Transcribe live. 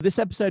This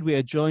episode, we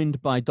are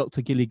joined by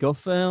Dr. Gili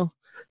Gopher,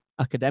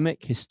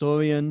 academic,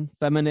 historian,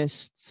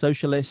 feminist,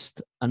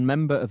 socialist, and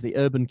member of the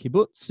urban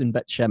kibbutz in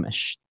Bet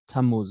Shemesh,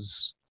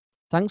 Tammuz.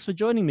 Thanks for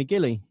joining me,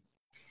 Gili.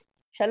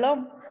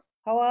 Shalom.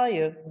 How are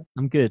you?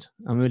 I'm good.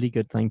 I'm really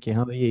good, thank you.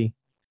 How are you?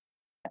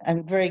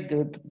 I'm very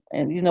good.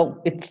 And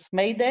it's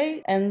May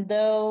Day, and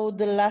though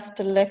the last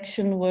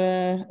election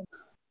were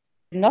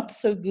not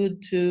so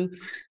good to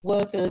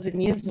workers in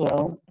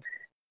Israel,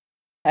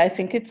 I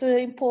think it's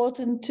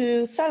important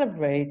to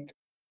celebrate.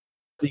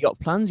 You got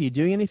plans? Are you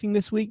doing anything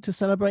this week to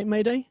celebrate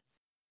May Day?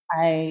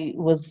 I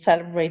was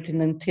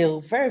celebrating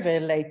until very, very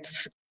late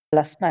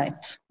last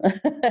night.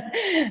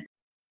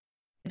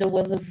 There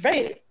was a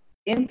very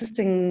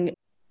interesting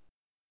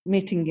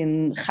meeting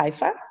in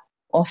Haifa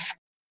of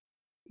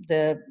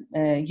the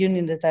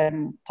union that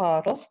I'm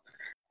part of.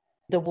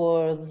 There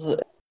was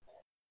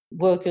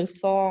worker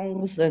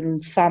songs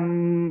and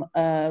some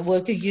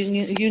worker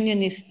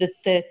unionists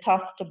that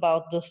talked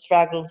about the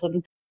struggles,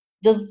 and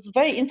there's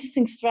very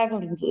interesting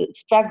struggles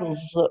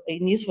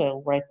in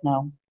Israel right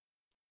now.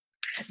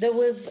 There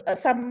was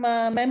some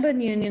member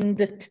union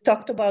that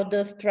talked about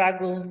the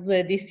struggles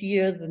this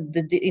year and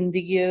in the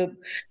year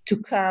to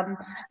come.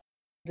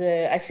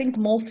 I think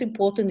most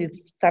important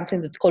is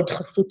something that's called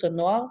Chasut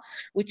Noar,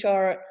 which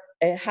are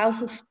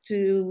houses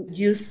to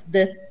use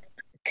that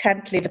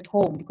can't live at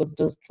home because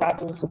there's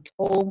troubles at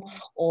home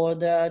or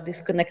they're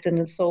disconnected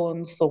and so on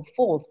and so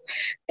forth.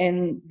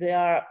 And they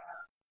are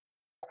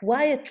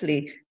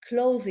quietly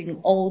closing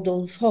all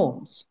those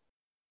homes.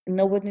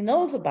 Nobody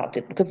knows about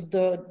it because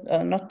they're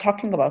not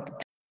talking about it.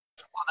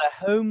 Are there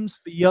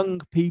homes for young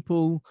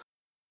people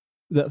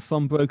that are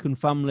from broken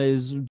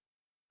families?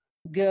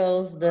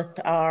 Girls that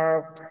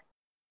are,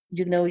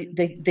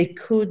 they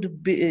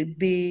could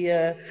be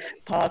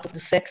part of the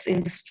sex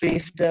industry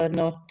if they're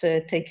not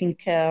taken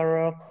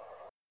care of,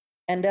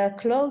 and they're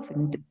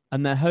closing.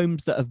 And they're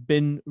homes that have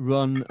been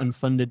run and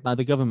funded by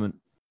the government?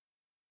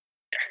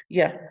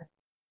 Yeah,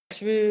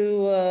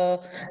 through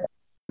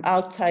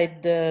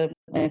outside the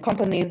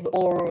companies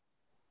or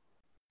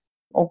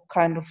all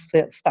kind of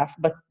stuff.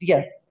 But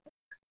yeah,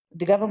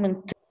 the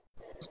government,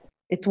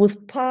 it was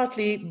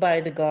partly by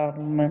the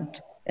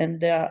government, and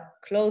they are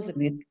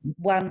closing it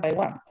one by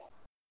one.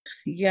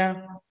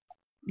 Yeah.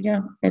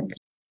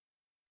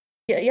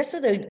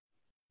 Yesterday,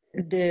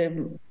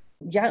 the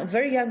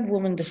very young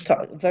woman,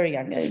 very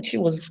young, she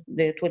was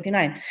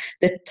 29,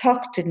 that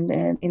talked in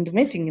the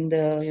meeting, in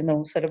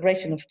the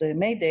celebration of the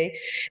May Day.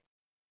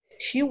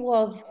 She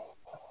was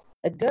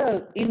a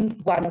girl in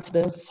one of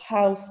those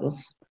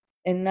houses,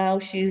 and now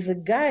she's a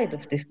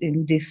guide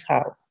in this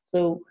house.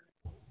 So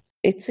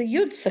it's a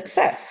huge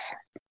success.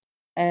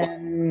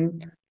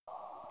 And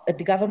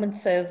the government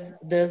says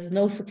there's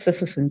no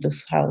successes in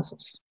those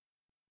houses.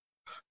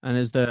 And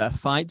is there a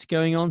fight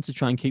going on to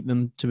try and keep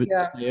them to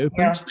stay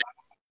open?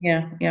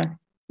 Yeah.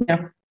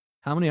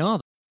 How many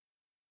are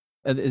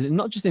there? Is it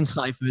not just in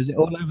Haifa? Is it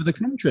all over the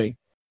country?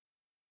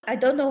 I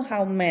don't know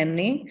how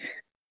many,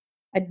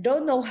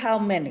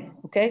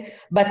 okay?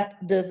 But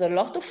there's a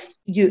lot of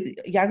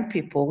young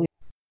people,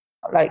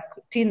 like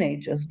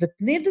teenagers, that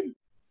needs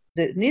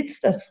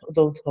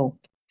those homes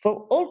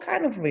for all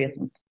kind of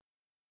reasons.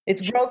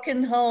 It's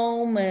broken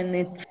home and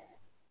it's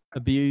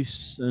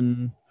abuse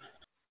and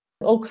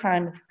all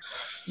kind of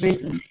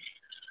reasons.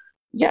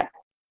 Yeah,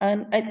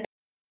 and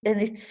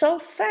it's so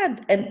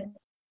sad, and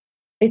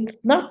it's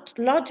not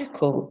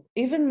logical.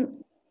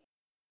 Even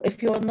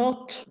if you're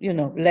not,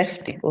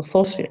 lefty or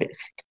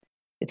socialist,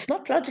 it's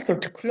not logical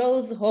to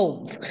close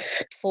homes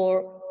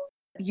for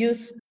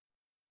youth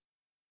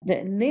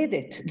that need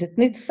it, that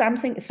need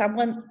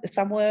someone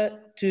somewhere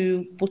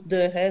to put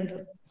their hands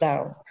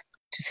down,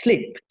 to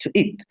sleep, to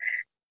eat,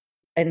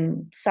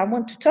 and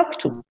someone to talk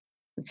to,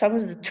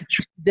 someone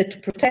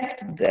that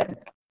protected them.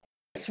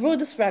 Through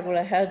the struggle,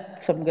 I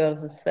had some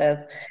girls that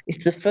said,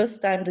 it's the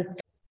first time that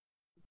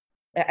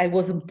I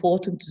was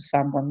important to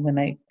someone when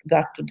I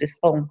got to this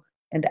home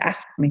and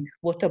asked me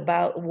what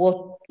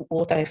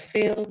I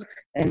feel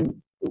and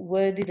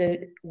where did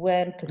I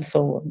went and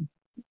so on.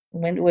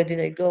 Where did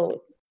I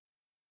go?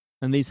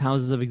 And these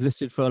houses have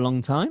existed for a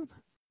long time?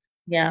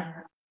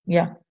 Yeah,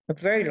 a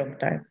very long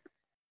time.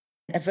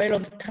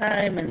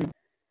 And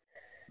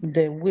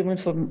the woman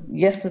from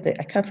yesterday,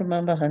 I can't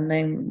remember her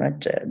name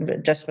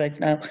just right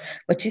now,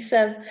 but she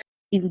says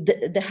in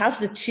the house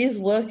that she's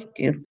working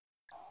in,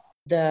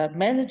 the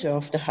manager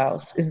of the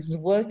house is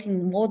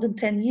working more than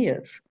 10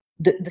 years,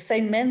 the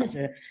same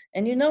manager.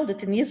 And you know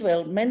that in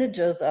Israel,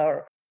 managers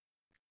are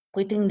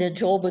quitting their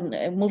job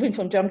and moving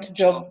from job to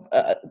job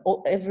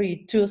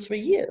every 2 or 3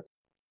 years.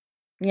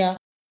 Yeah.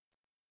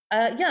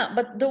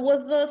 But there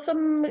was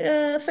some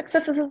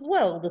successes as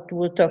well that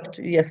we talked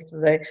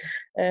yesterday.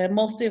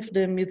 Mostly of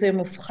the Museum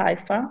of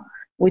Haifa,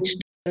 which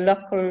the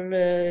local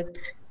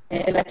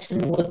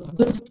election was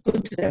good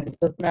to them,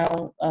 because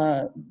now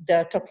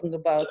they're talking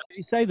about. Did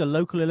you say the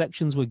local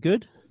elections were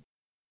good?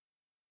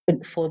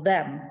 For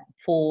them,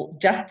 for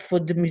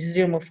the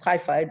Museum of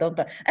Haifa, I don't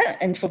know,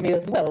 and for me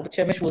as well. But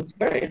Shemesh was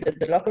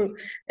the local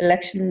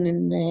election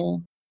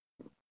in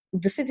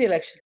the city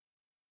election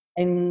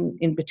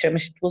in Bet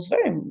Shemesh, it was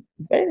very,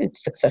 very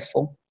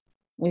successful.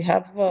 We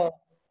have a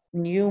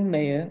new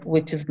mayor,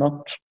 which is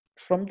not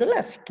from the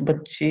left, but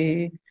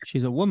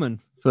she's a woman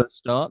for a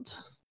start.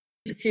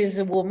 She's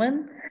a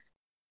woman.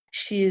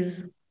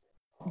 She's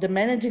the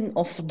managing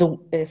of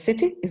the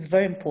city is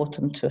very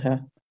important to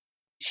her.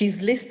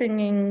 She's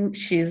listening.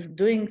 She's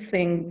doing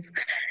things,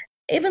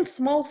 even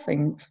small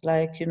things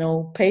like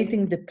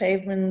painting the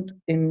pavement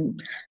in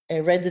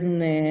red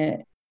and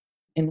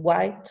in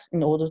white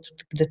in order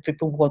that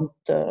people want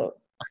to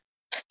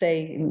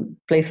stay in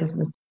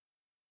places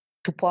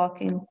to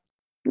park in.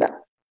 Yeah.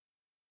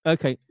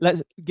 Okay,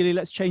 Gili,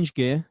 let's change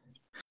gear.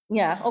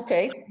 Yeah.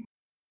 Okay.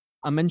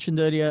 I mentioned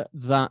earlier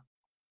that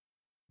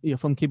you're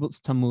from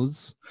Kibbutz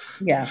Tammuz,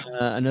 Yeah.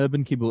 an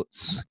urban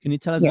kibbutz. Can you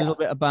tell us a little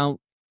bit about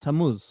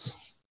Tammuz?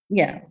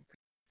 Yeah.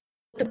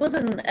 There was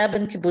an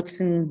urban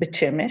kibbutz in Bet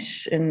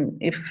Shemesh, and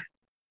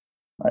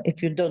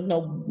if you don't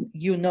know,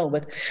 you know,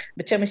 but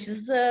Bet Shemesh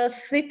is a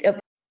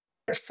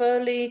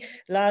fairly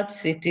large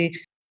city,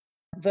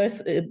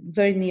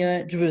 very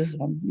near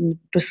Jerusalem, in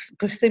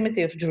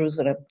proximity of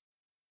Jerusalem.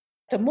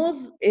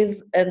 Tammuz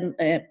is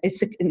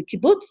it's a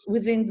kibbutz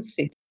within the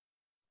city.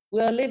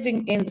 We are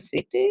living in the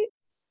city.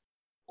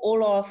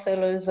 All our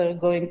salaries are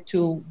going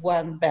to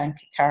one bank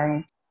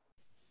account.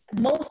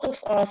 Most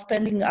of our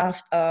spending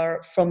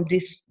are from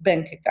this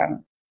bank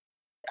account.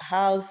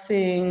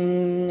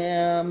 Housing,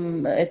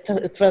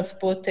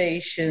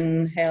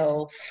 transportation,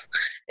 health,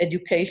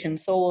 education,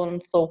 so on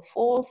and so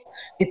forth.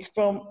 It's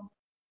from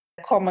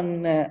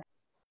common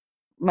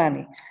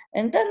money.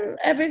 And then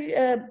every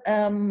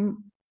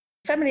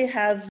family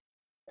has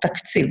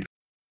taxib,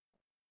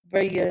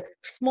 very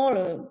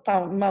small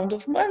amount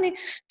of money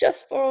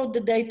just for the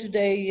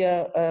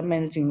day-to-day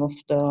managing of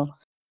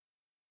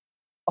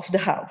the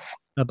house.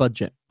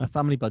 A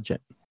family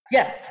budget.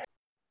 Yes,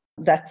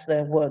 that's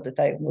the word that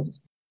I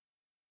was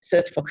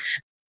searching for.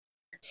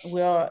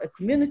 We are a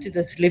community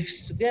that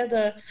lives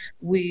together.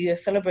 We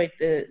celebrate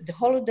the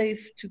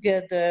holidays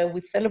together.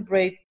 We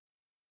celebrate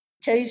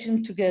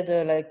occasion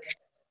together. Like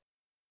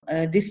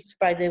this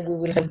Friday, we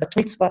will have bat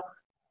mitzvah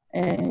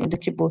in the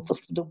kibbutz of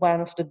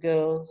one of the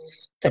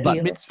girls. A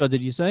bat mitzvah,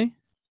 did you say?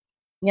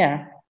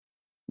 Yeah,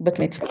 bat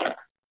mitzvah.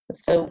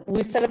 So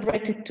we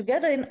celebrate it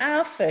together in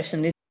our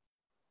fashion.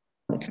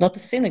 It's not a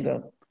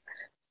synagogue,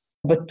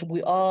 but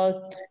we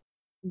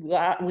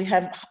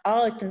have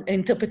our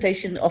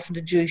interpretation of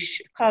the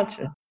Jewish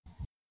culture.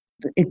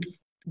 It's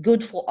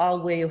good for our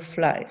way of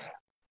life.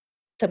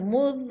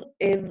 Tammuz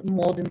is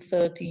more than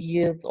 30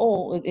 years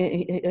old,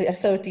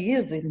 30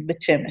 years in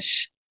Bet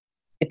Shemesh.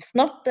 It's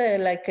not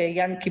like a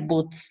young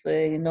kibbutz,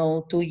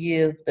 2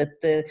 years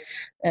that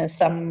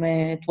some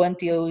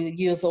 20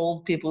 years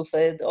old people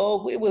said,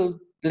 oh, we will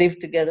live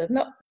together.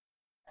 No,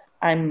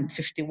 I'm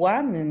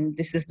 51, and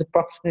this is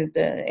approximately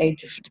the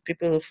age of the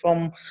people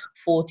from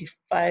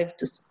 45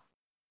 to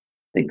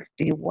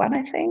 61,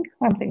 I think,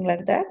 something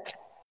like that.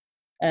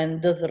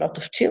 And there's a lot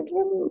of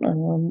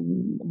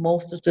children.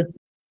 Most of the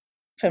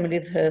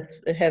families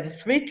have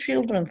 3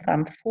 children,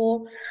 some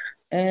 4,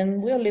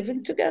 and we are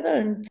living together.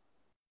 And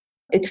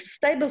it's a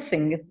stable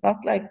thing. It's not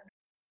like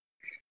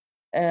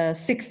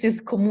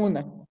 60s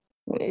communa.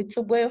 It's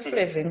a way of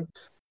living.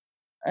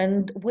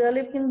 And we are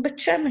living in Bet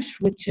Shemesh,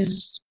 which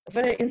is a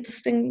very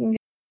interesting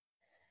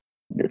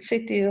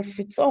city of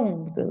its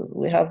own.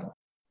 We have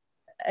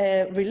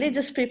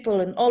religious people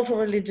and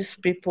ultra-religious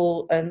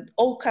people and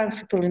all kinds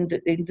of people in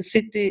the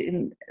city.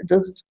 And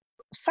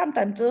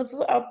sometimes there's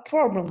a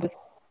problem with.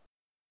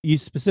 You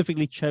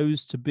specifically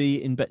chose to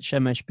be in Bet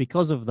Shemesh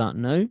because of that,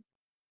 no?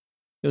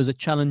 It was a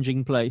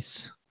challenging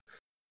place.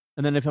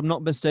 And then if I'm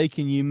not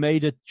mistaken, you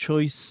made a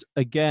choice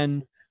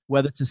again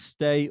whether to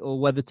stay or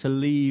whether to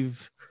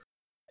leave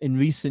in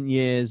recent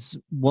years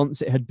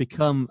once it had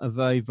become a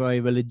very, very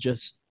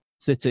religious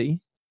city.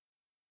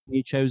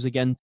 You chose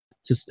again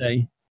to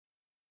stay.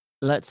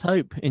 Let's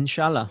hope,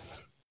 inshallah.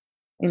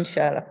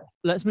 Inshallah.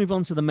 Let's move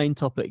on to the main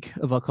topic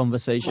of our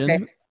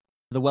conversation,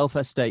 the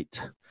welfare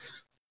state.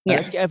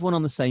 Let's get everyone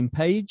on the same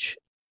page.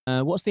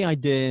 What's the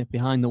idea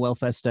behind the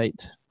welfare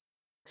state?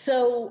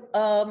 So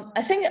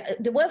I think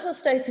the welfare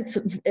state,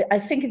 I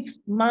think it's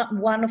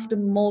one of the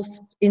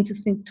most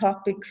interesting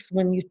topics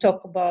when you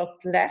talk about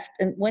left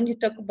and when you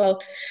talk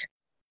about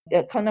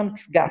economic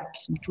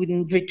gaps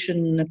between rich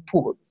and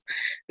poor.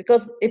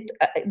 Because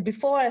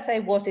before I say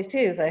what it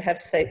is, I have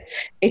to say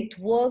it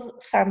was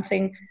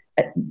something,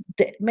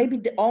 maybe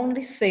the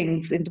only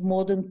things in the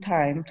modern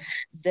time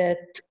that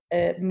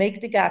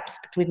make the gaps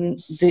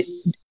between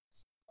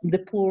the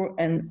poor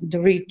and the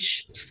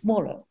rich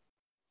smaller.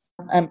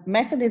 A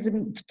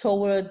mechanism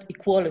toward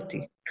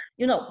equality.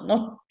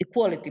 Not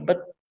equality,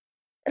 but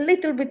a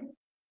little bit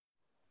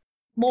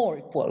more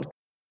equality.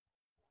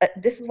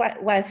 This is why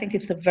I think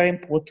it's a very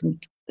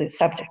important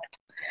subject.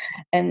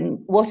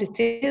 And what it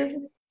is,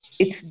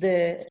 it's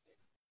the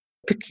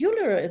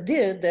peculiar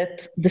idea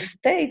that the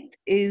state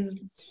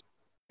is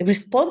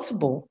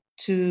responsible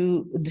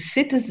to the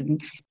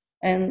citizens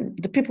and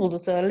the people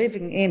that are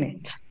living in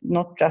it,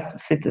 not just the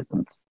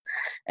citizens.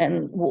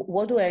 And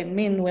what do I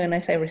mean when I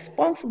say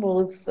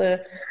responsible? Is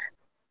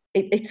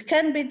it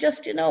can be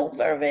just,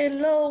 very, very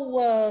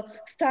low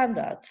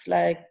standards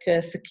like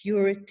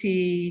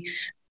security,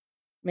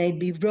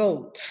 maybe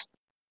roads.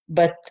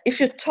 But if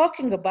you're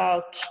talking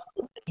about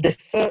the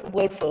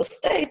welfare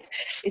state,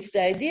 it's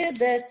the idea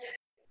that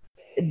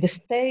the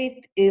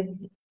state is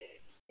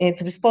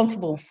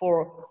responsible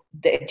for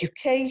the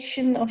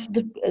education of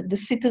the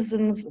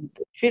citizens,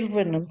 the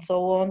children, and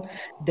so on,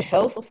 the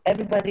health of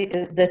everybody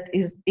that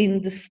is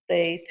in the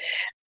state.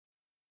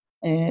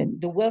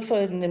 The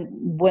welfare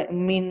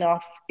mean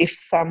of if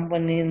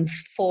someone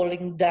is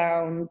falling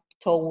down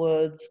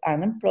towards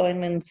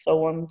unemployment and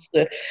so on,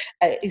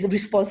 is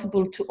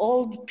responsible to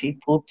old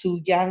people, to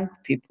young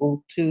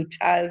people, to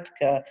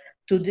childcare,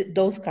 to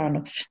those kind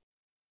of.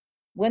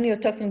 When you're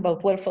talking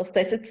about welfare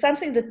states, it's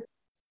something that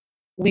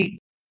we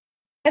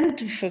tend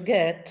to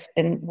forget.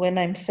 And when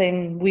I'm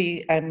saying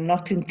we, I'm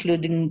not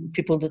including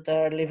people that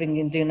are living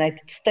in the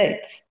United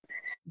States.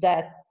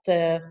 That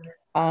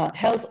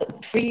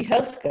free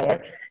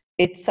healthcare,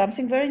 it's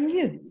something very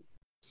new.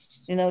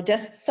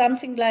 Just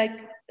something like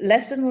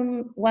less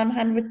than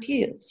 100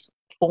 years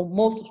for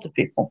most of the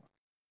people.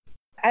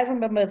 I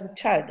remember as a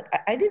child,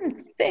 I didn't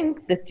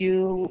think that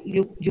you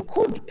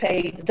could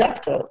pay the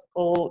doctors,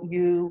 or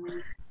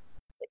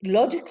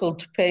logical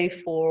to pay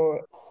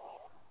for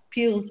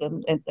pills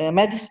and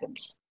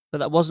medicines. But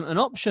that wasn't an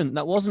option.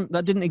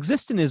 That didn't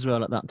exist in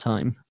Israel at that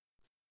time.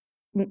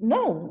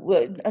 No,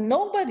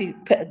 nobody.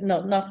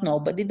 No, not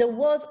nobody. There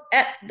was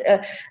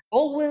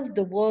always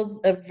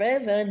a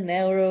very, very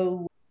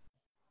narrow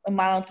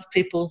amount of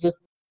people that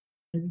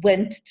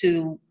went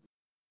to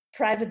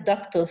private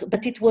doctors,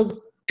 but it was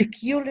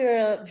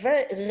peculiar,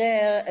 very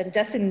rare, and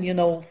just in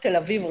Tel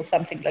Aviv or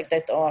something like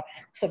that, or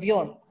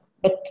Savion,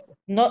 but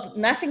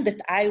nothing that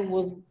I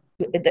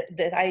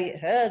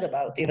heard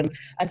about even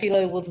until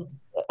I was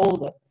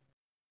older.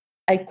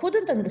 I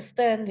couldn't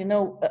understand,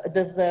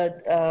 there's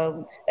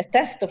a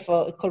test of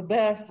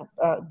Colbert,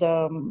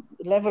 the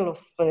level of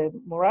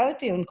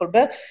morality in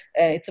Colbert.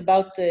 It's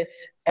about a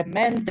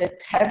man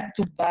that had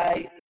to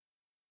buy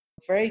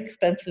very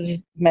expensive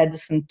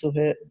medicine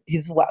to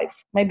his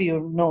wife. Maybe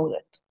you know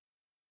that.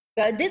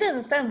 I didn't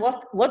understand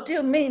what do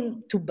you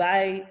mean to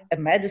buy a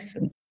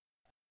medicine?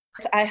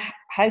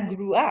 I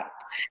grew up,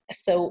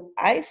 so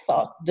I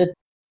thought that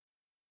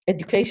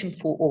education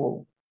for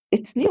all,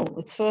 it's new,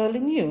 it's fairly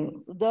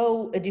new,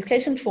 though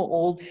education for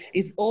all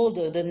is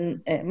older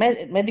than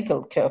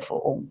medical care for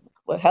all,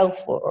 for health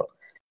for all.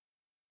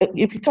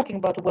 If you're talking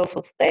about the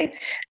welfare state,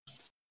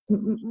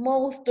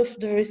 most of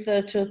the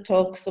researcher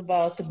talks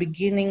about the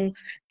beginning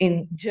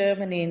in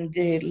Germany in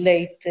the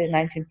late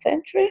 19th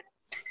century,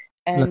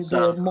 and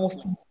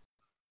most.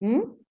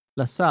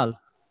 LaSalle.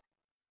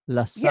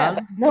 Yeah,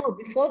 no,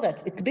 before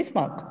that, it's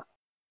Bismarck.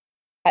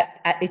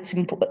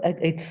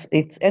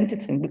 It's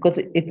interesting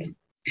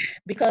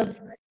because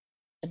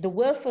the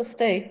welfare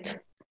state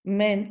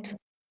meant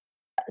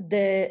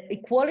the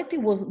equality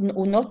was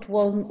not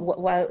one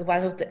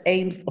of the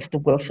aims of the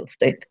welfare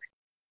state.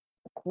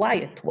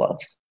 Quiet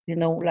was,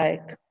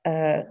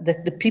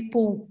 that the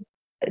people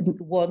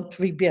won't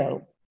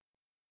rebel.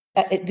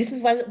 This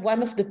is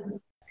one of the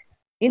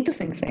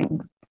interesting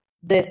things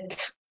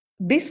that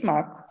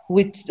Bismarck,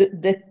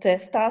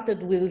 that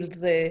started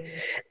with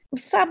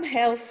some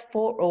health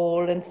for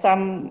all and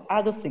some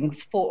other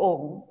things for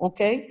all,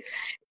 okay?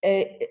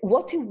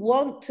 What he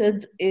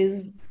wanted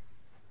is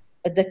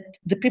that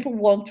the people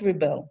won't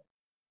rebel.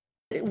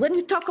 When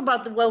you talk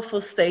about the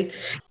welfare state,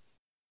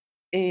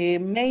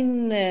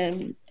 main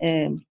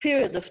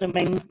period of the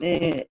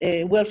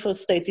main welfare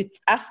state, it's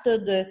after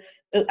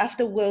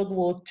World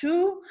War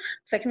II,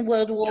 Second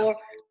World War,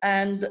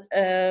 and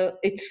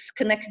it's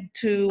connected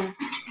to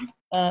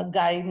a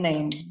guy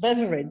named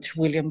Beveridge,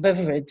 William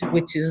Beveridge,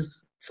 which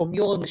is from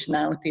your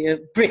nationality, a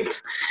Brit.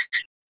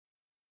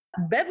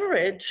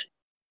 Beveridge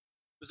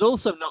was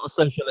also not a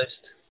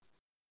socialist.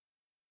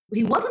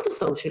 He wasn't a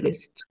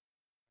socialist.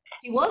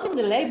 He was in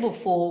the labor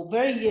for a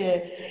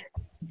very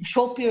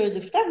short period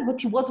of time, but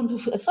he wasn't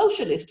a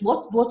socialist.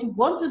 What he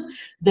wanted,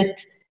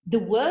 that the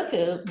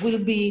worker will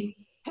be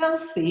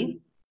healthy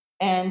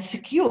and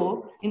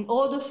secure in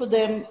order for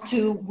them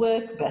to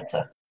work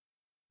better.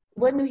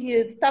 When he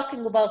is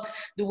talking about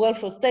the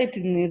welfare state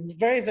in his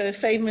very, very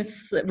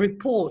famous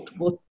report,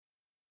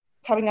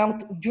 coming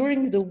out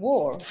during the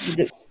war,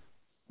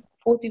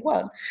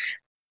 41,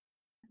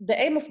 the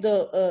aim of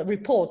the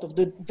report, of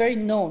the very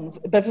known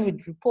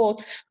Beveridge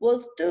report,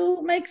 was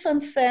to make some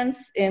sense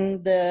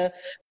in the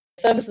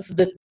services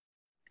that the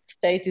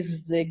state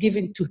is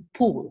giving to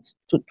poors,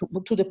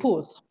 to the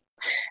poor.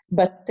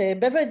 But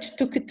Beveridge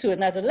took it to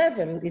another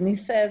level, and he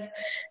says,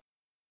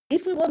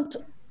 if we want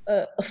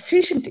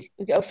efficiency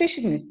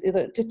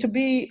to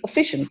be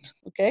efficient,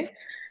 okay,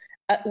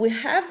 we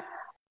have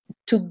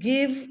to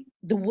give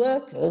the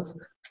workers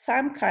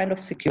some kind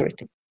of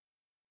security.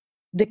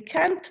 They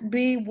can't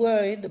be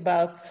worried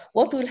about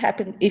what will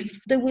happen if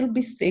they will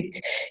be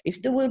sick,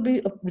 if there will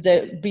be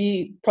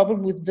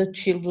problem with the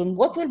children,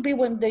 what will be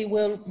when they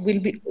will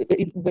be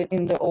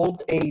in the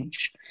old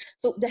age.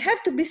 So they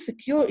have to be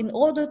secure in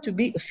order to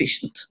be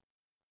efficient.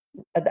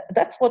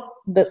 That's what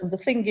the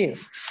thing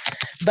is.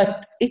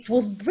 But it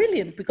was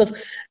brilliant because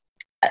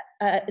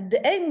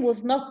the aim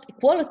was not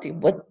equality,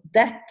 but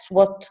that's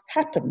what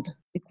happened.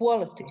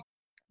 Equality,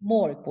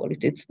 more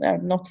equality.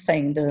 I'm not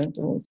saying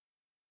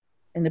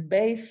and the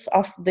base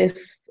of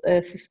this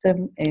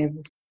system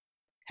is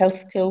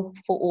healthcare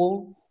for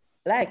all,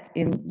 like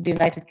in the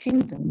United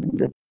Kingdom.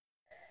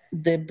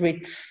 The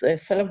Brits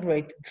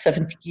celebrated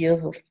 70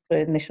 years of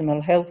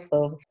national health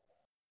service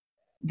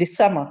this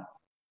summer.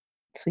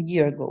 It's a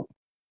year ago,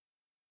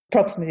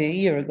 approximately a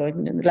year ago,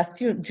 in last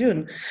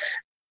June.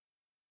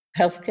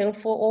 Healthcare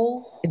for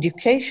all,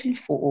 education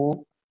for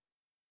all.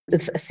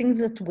 It's things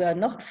that we are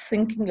not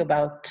thinking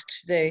about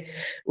today,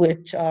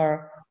 which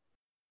are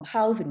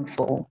housing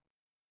for all,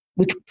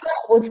 which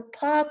was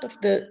part of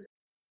the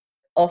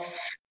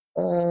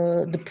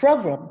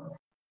program,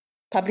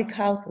 public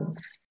houses,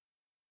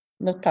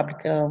 not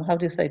public. How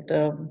do you say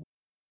it?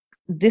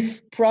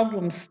 This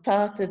problem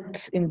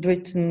started in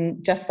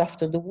Britain just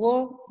after the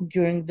war,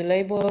 during the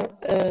Labour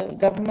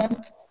government,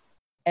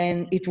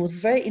 and it was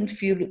very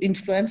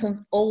influential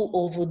all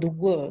over the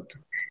world,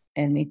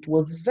 and it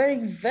was very,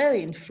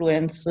 very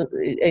influential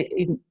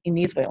in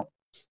Israel.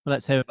 Well,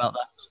 let's hear about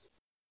that.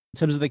 In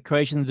terms of the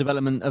creation and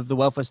development of the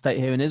welfare state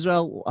here in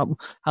Israel,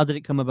 how did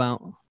it come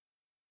about?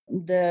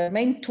 The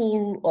main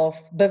tool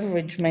of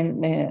Beveridge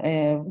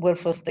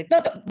welfare state,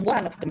 not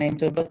one of the main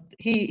tools, but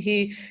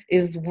he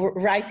is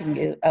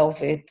writing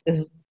of it,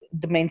 is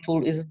the main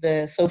tool is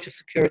the social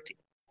security.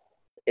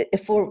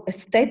 For a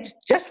state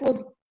just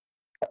was,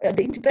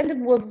 the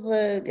independent was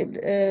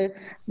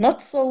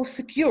not so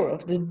secure.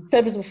 The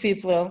Independent of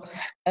Israel,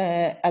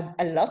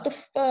 a lot of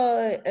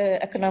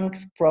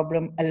economics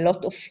problem, a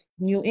lot of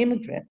new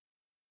immigrants.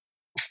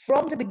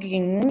 From the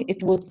beginning,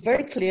 it was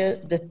very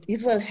clear that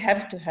Israel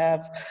had to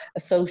have a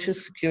social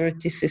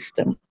security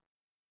system.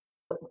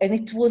 And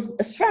it was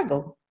a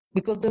struggle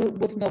because there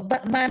was no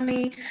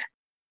money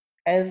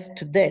as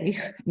today,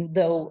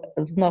 though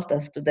it's not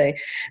as today.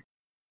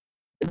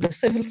 The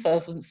civil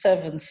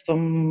servants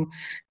from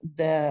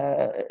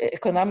the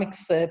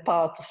economics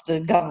part of the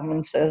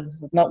government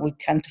says, no, we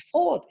can't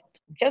afford it.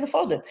 We can't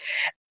afford it.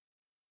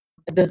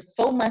 There's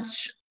so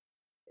much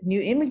new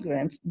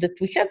immigrants that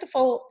we can't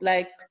afford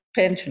like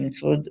pension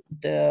for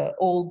the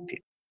old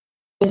people.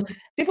 Because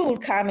people will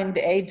come in the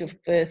age of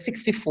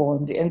 64,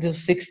 and the end of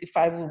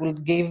 65, we will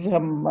give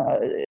them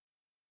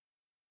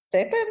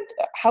stipend.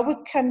 How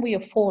can we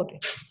afford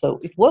it? So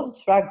it was a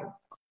struggle.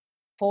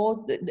 For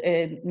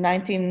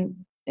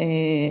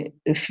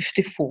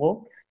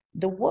 1954,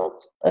 there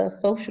was a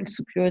social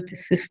security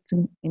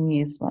system in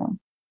Israel.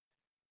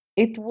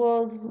 It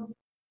was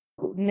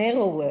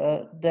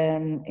narrower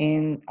than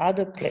in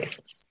other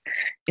places.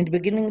 In the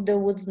beginning, there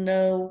was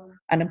no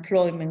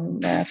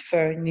unemployment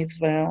fair in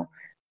Israel,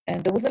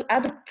 and there was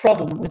another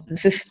problem with the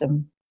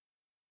system.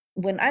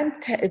 When I'm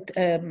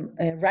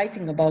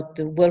writing about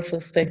the welfare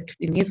state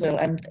in Israel,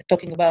 I'm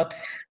talking about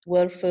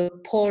welfare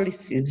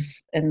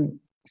policies and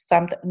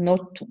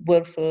not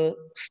welfare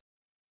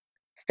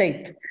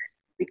state,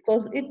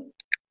 because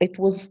it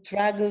was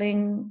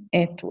struggling.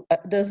 There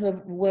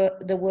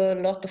were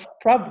a lot of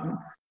problems.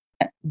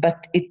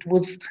 But it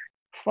was,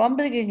 from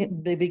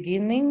the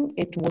beginning,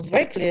 it was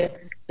very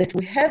clear that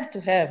we have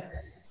to have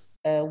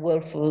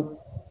welfare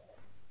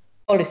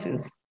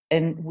policies,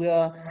 and we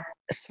are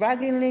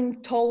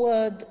struggling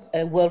toward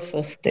a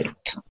welfare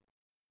state.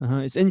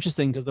 It's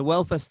interesting because the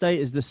welfare state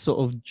is this sort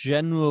of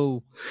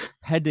general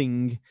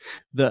heading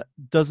that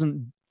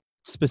doesn't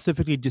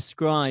specifically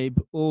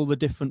describe all the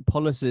different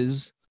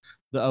policies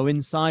that are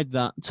inside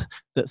that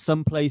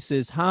some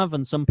places have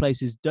and some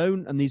places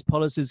don't, and these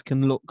policies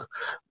can look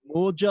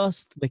more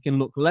just, they can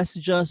look less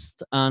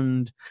just,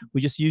 and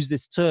we just use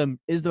this term,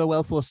 is there a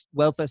welfare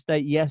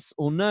state, yes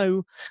or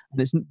no?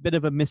 And it's a bit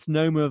of a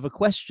misnomer of a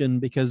question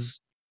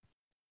because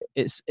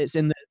it's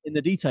in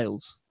the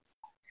details.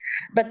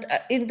 But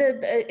in the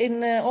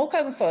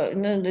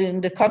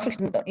conflict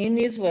in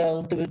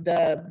Israel,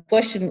 the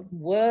question,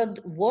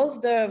 was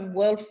there a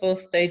welfare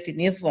state in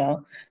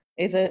Israel,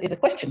 is a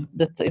question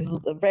that is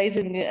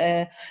raising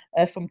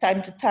from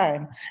time to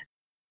time.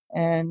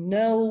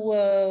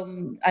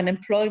 No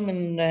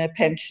unemployment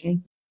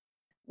pension.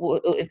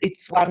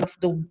 It's one of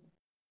the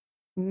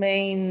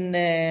main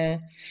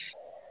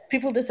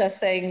people that are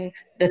saying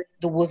that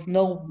there was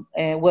no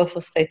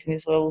welfare state in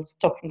Israel was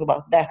talking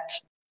about that.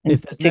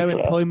 If there's no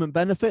employment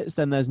benefits,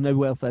 then there's no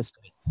welfare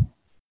state.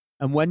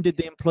 And when did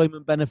the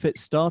employment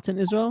benefits start in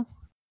Israel?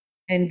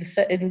 In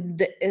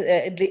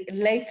the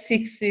late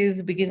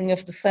 60s, beginning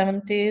of the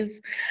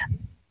 70s.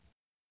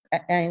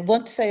 I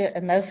want to say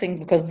another thing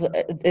because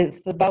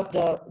it's about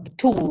the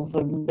tools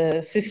and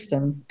the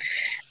system.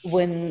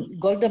 When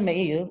Golda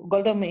Meir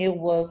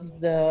was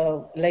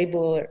the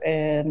labor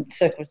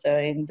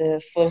secretary in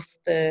the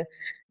first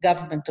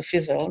government of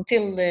Israel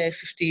until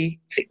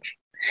 56.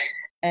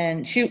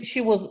 And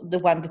she was the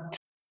one that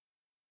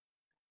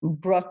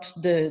brought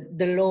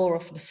the law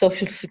of the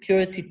social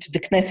security to the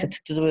Knesset,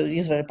 to the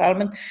Israeli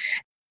parliament.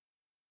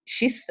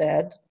 She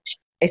said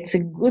it's a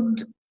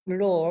good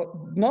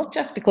law, not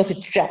just because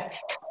it's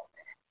just,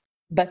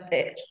 but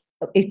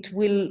it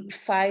will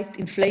fight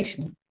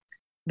inflation.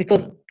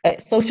 Because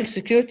social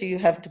security you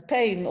have to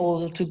pay in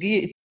order to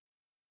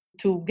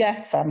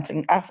get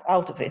something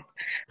out of it.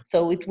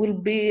 So it will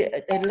be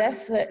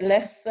less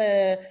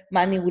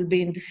money will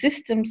be in the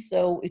system,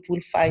 so it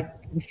will fight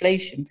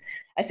inflation.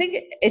 I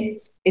think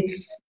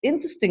it's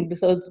interesting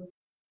because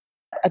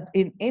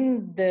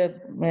in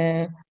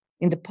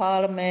the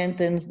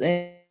parliament and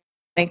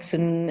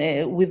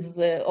with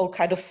all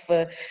kind of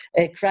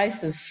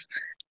crisis,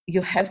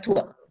 you have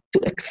to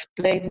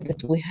explain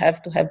that we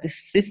have to have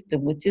this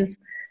system, which is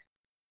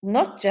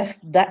not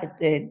just that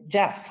it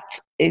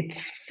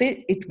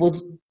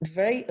was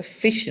very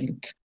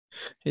efficient.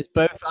 It's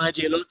both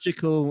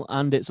ideological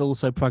and it's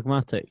also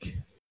pragmatic.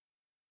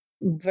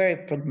 Very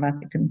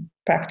pragmatic and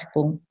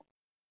practical.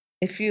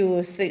 If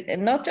you think,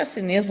 and not just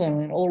in Israel,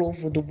 and all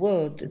over the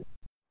world,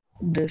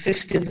 the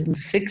 50s and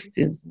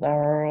 60s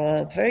are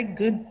a very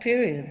good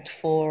period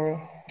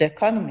for the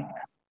economy.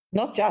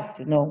 Not just,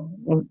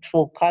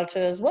 for culture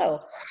as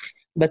well.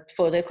 But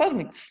for the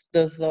economics,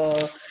 there's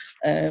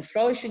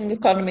flourishing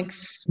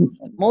economics,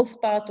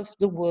 most part of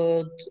the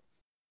world.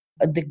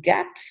 The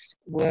gaps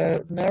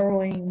were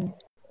narrowing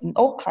in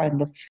all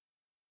kinds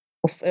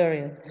of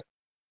areas,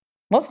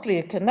 mostly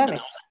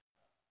economics.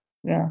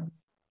 Yeah,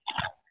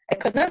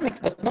 economics,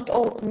 but not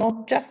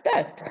just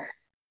that.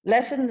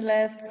 Less and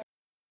less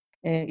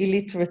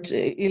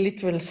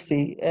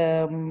illiteracy,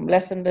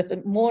 less and less,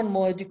 more and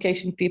more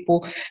education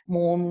people,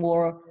 more and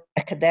more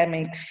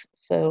academics.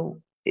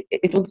 So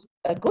it was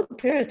a good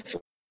period.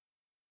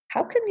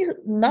 How can you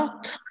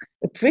not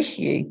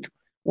appreciate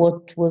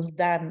what was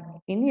done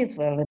in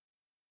Israel?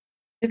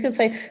 You can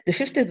say the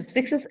 50s and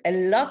 60s,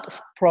 a lot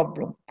of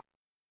problem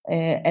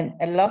and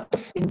a lot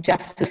of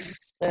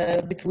injustice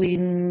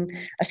between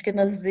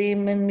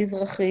Ashkenazim and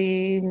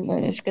Mizrahi,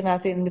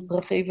 Ashkenazi and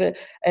Mizrahi,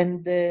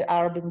 and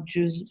Arab and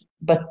Jews.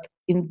 But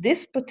in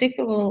this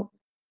particular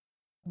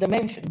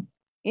dimension,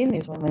 in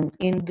Israel and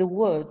in the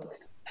world,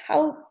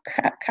 how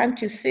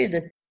can't you see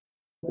that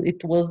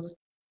it was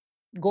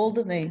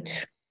golden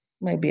age?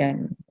 Maybe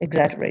I'm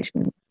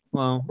exaggerating.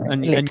 Wow.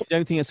 And you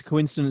don't think it's a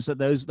coincidence that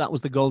that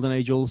was the golden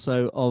age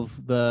also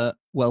of the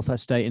welfare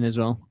state in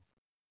Israel?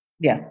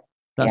 Yeah.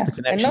 That's the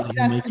connection. And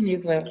not just in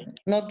Israel.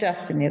 Not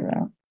just in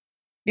Israel.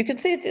 You can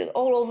see it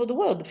all over the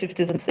world, the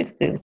 50s and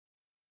 60s.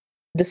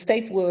 The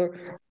state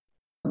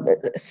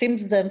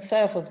seems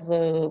themselves as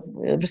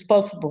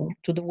responsible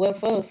to the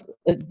welfare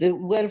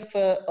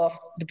of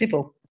the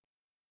people.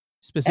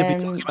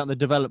 Specifically talking about the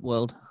developed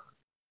world.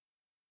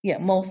 Yeah,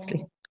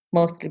 mostly,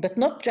 but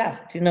not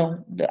just.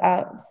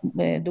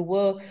 There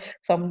were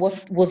some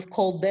what was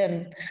called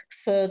then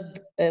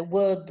third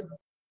world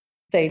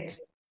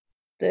states.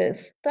 They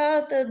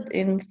started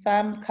in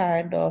some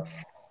kind of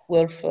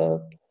welfare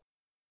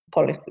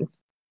policies.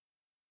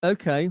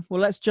 Okay,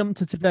 well, let's jump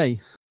to today.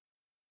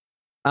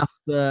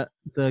 After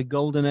the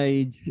golden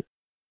age,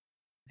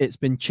 it's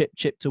been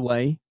chipped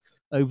away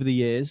over the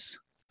years.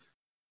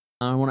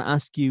 I want to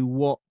ask you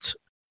what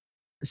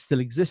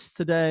still exists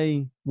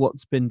today,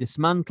 what's been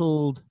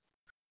dismantled,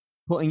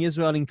 putting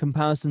Israel in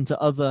comparison to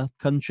other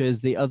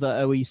countries, the other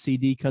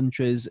OECD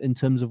countries, in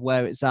terms of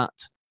where it's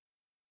at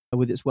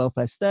with its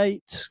welfare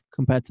state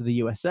compared to the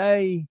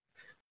USA.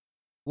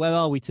 Where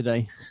are we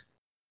today?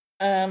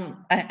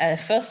 I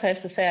first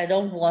have to say I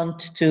don't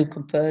want to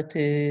compare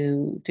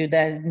to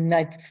the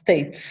United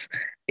States.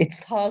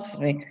 It's hard for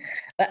me,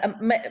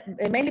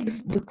 mainly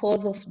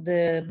because of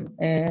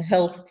the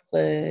health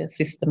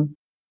system.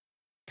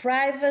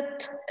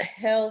 Private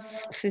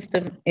health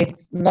system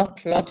is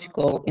not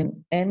logical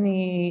in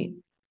any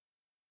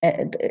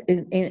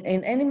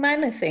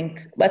manner, I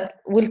think,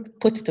 but we'll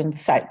put it on the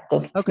side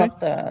because it's not.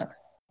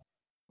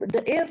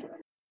 There is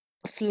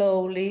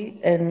slowly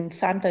and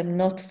sometimes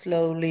not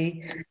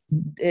slowly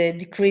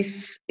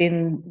decrease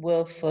in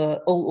welfare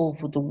all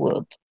over the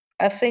world.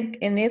 I think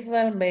in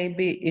Israel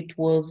maybe it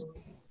was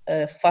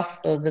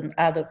faster than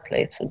other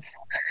places.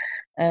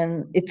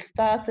 And it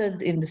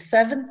started in the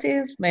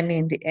 70s, mainly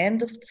in the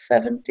end of the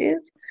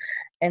 70s,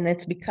 and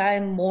it's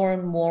become more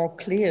and more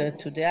clear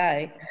to the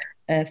eye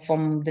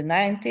from the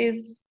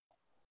 90s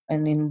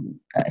and in,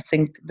 I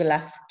think, the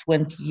last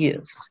 20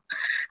 years.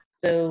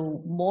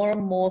 So more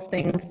and more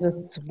things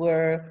that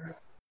were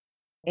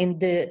in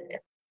the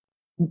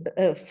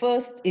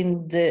first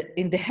in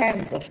the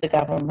hands of the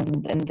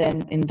government and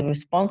then in the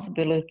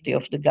responsibility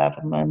of the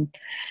government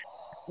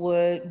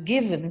were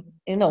given,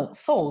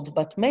 sold,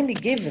 but mainly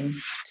given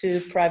to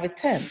private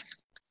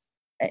hands.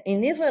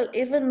 In Israel,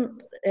 even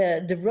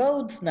the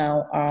roads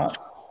now are,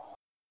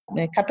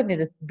 a company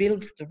that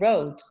builds the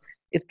roads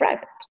is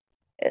private,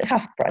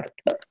 half private.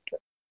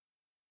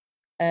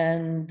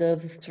 And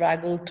there's a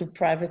struggle to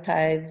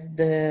privatize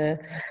the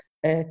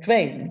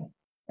train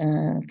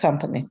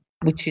company,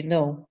 which you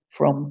know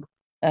from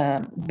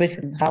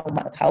Britain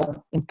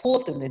how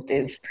important it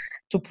is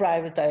to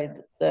privatize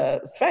the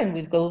train,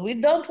 because we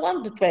don't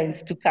want the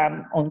trains to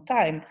come on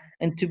time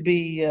and to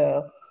be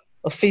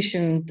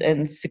efficient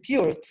and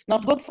secure. It's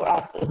not good for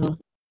us as a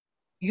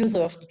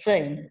user of the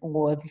train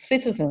or as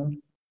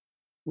citizens.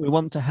 We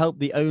want to help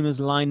the owners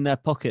line their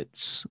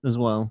pockets as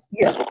well.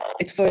 Yeah,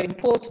 it's very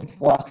important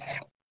for us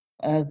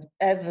as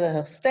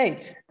a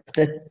state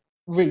that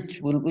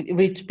rich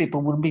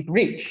people will be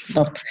rich.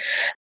 Not.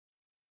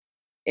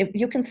 If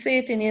you can see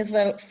it in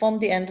Israel from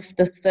the end of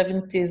the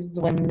 70s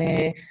when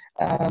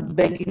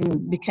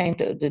Begin became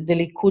the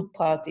Likud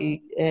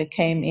party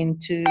came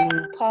into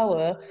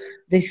power.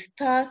 They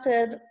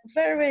started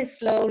very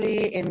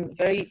slowly in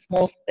very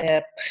small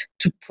steps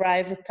to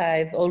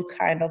privatize all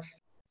kind of,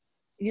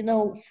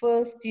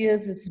 first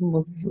years it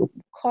was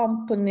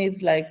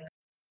companies like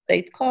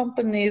state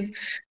companies,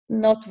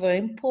 not very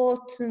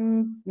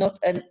important,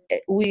 and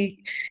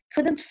we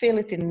couldn't feel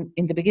it in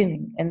the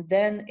beginning. And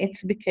then it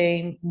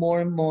became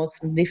more and more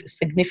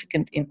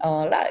significant in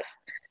our life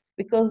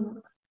because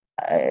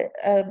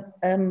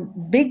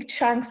big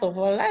chunks of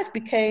our life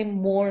became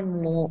more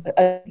and more at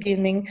the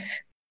beginning.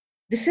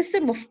 The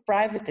system of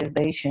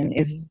privatization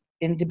is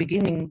in the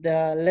beginning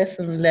the less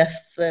and less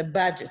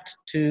budget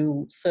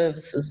to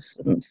services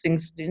and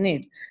things you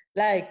need,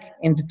 like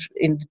in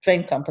the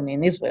train company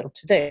in Israel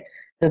today.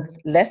 There's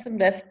less and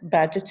less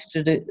budget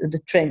to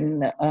the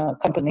train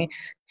company,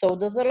 so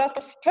there's a lot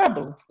of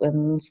troubles,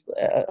 and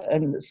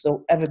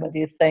so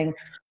everybody is saying,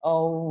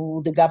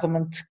 "Oh, the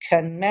government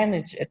can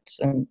manage it,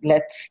 and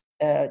let's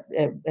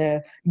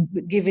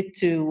give it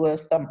to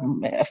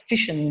some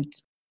efficient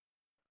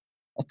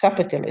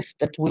capitalist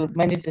that will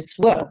manage it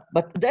well."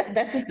 But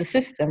that is the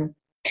system,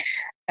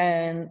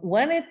 and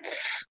when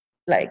it's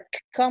like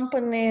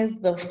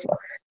companies of,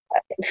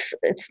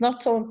 it's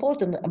not so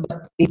important,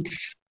 but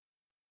it's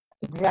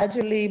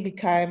gradually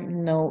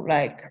become,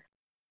 like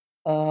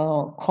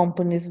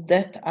companies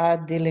that are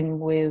dealing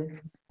with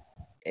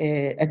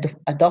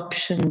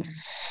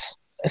adoptions,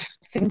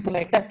 things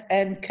like that,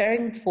 and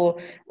caring for,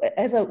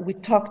 as we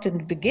talked in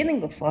the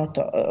beginning of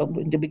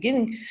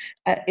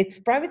it's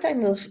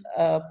privatizing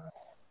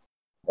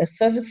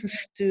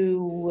services to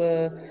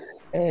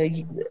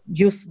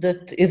youth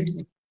that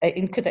is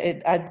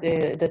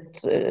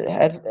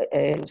have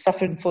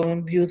suffering from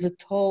abuse at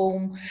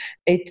home.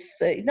 It's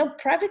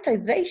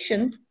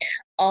privatization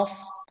of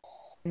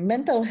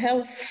mental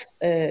health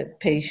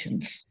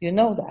patients. You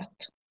know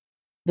that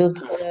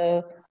there's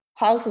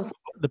houses,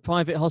 the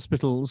private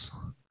hospitals,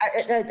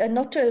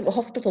 not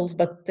hospitals,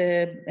 but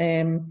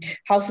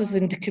houses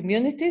in the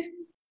community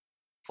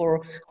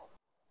for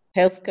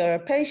healthcare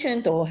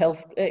patient or mental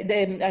health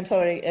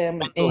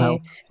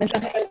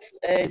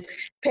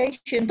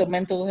patient or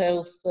mental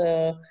health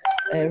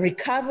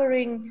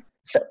recovering.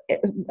 So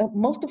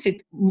most of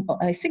it,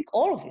 I think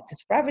all of it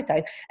is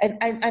privatized. And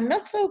I'm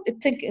not so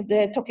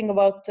talking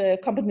about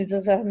companies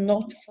that are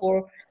not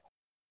for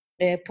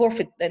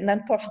profit,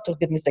 non-profit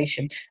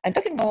organization. I'm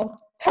talking about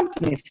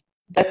companies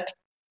that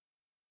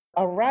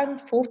are run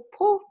for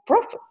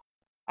profit.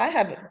 I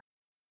have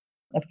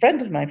a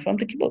friend of mine from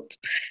the kibbutz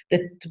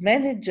that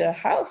manage a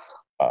house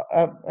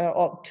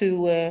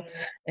to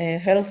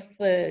health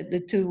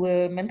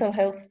to mental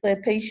health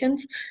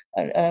patients,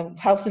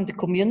 house in the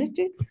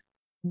community.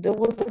 There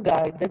was a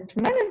guy that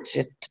managed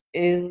it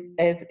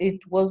as it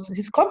was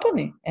his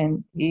company,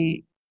 and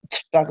he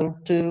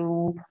struggled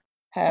to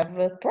have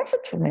a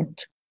profit from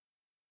it.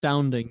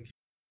 Astounding.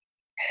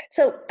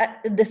 So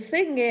the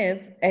thing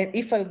is, and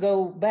if I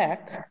go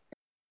back,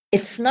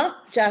 it's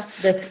not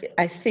just that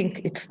I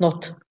think it's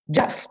not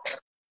just.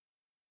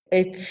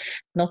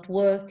 It's not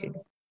working.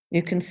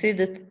 You can see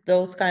that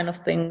those kind of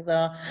things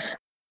are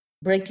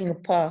breaking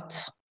apart,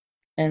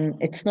 and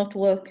it's not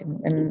working.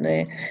 And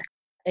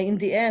in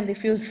the end,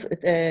 if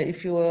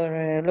you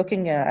are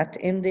looking at,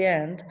 in the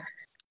end,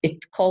 it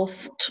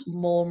costs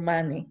more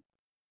money.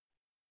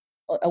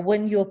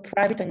 When you're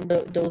privating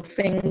those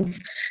things,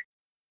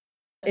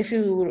 if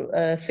you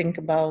think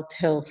about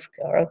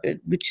healthcare,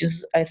 which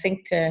is, I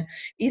think,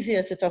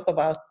 easier to talk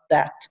about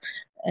that,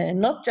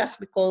 not just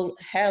because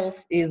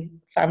health is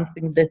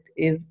something that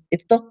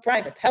it's not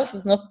private. Health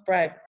is not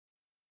private.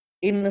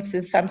 Illness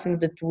is something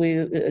that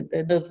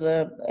there's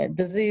a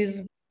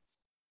disease.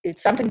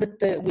 It's something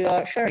that we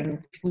are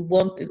sharing if we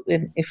want it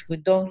and if we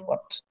don't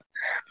want.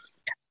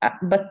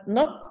 But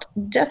not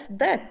just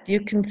that.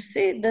 You can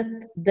see that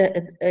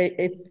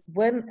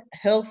when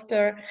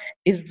healthcare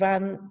is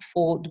run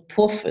for the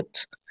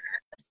profit,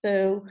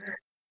 so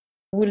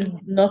will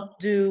not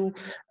do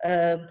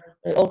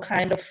all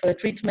kind of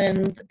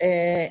treatment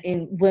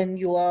when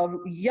you are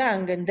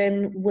young, and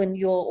then when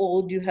you're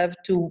old, you have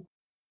to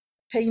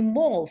pay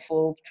more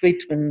for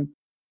treatment.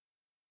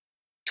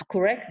 to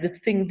correct the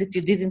thing that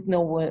you didn't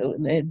know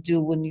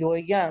do when you were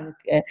young.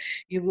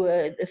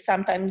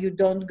 Sometimes you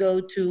don't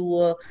go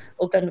to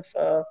all kind of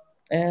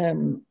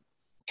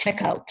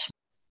checkups.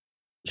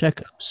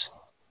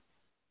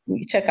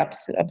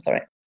 I'm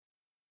sorry.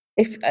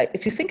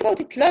 If you think about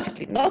it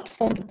logically, not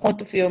from the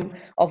point of view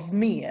of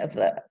me as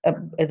a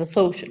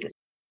socialist,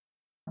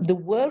 the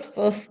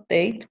welfare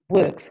state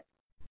works.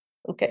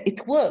 Okay,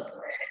 it works.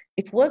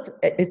 It works.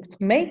 It's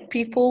made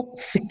people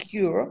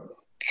secure.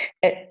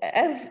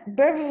 As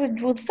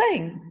Beveridge was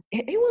saying,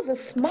 he was a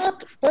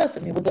smart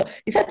person.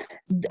 He said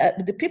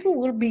the people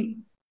will be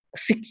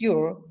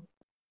secure.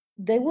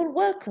 They will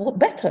work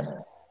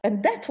better,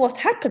 and that's what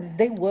happened.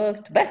 They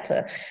worked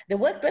better. They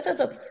worked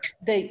better.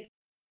 They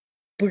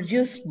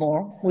produced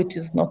more, which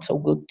is not so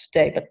good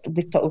today, but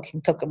we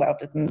can talk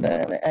about it in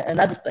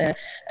another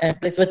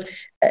place. But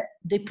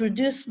they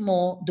produced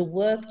more, they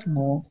worked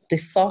more, they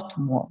thought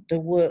more, they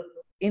were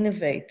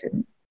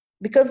innovating.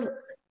 Because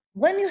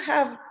when you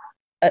have,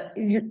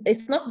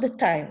 it's not the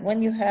time,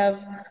 when you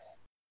have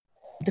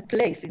the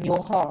place in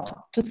your heart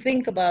to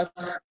think about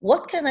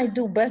what can I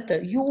do better,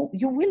 you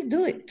will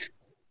do it.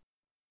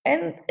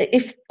 And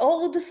if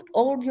all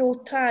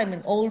your time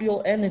and all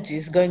your energy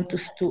is going to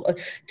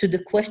the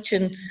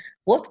question,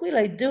 what will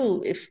I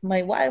do if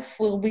my wife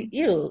will be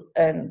ill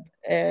and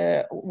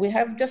we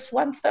have just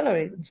one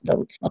salary?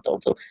 No, it's not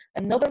also,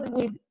 and nobody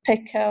will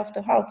take care of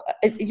the house.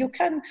 You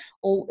can,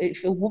 or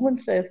if a woman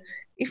says,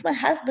 if my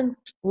husband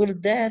will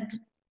dead,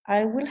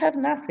 I will have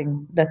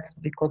nothing. That's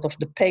because of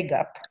the pay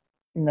gap.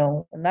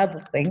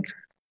 Another thing.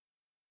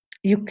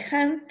 You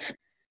can't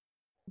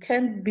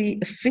be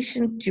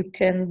efficient, you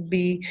can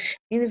be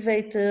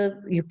innovative,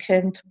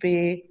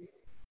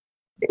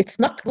 it's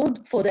not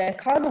good for the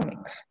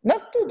economics.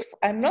 Not good.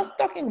 I'm not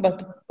talking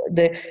about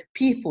the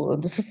people,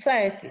 the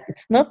society.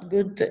 It's not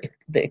good to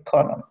the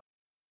economy.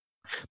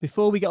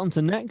 Before we get on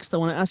to next, I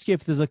want to ask you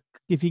if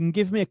you can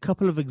give me a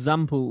couple of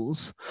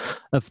examples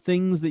of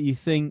things that you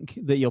think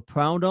that you're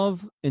proud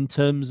of in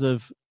terms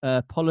of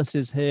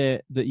policies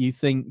here that you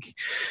think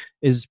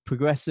is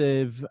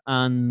progressive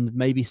and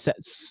maybe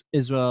sets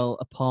Israel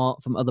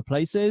apart from other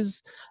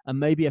places, and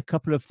maybe a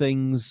couple of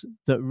things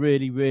that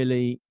really,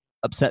 really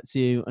upsets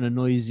you and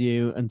annoys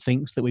you and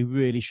thinks that we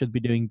really should be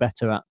doing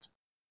better at.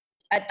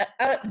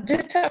 Do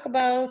you talk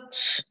about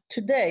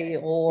today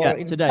or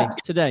in today? past?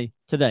 Today.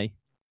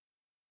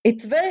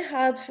 It's very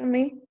hard for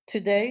me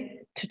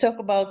today to talk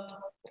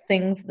about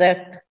things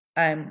that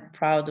I'm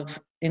proud of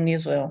in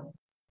Israel.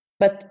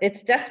 But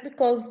it's just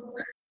because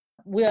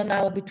we are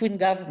now between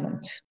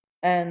government,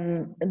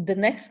 and the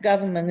next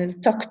government is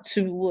talked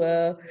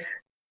to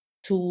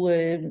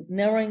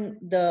narrowing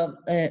the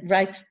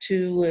right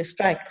to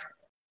strike,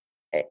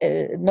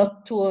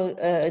 not to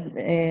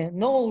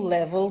no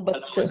level,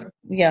 but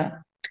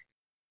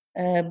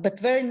but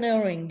very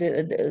narrowing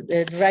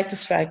the right to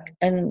strike,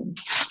 and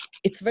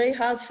it's very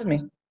hard for me.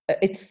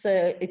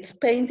 It's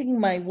painting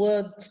my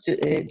words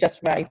just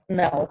right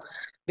now,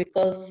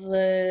 because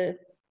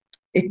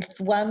it's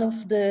one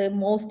of the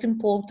most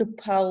important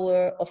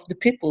power of the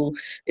people.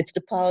 It's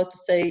the power to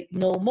say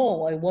no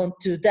more. I won't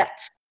do that,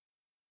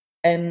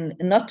 and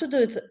not to do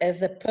it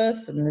as a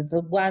person, as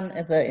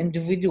an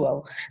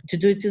individual. To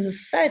do it as a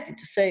society.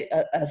 To say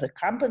as a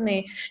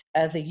company,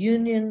 as a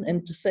union,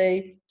 and to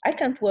say I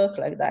can't work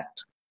like that.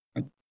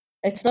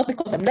 It's not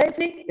because I'm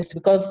lazy. It's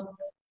because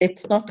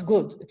it's not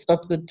good. It's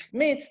not good for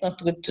me. It's not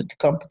good to the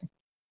company,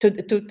 to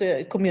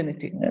the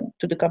community,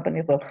 to the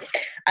company as well.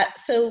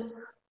 So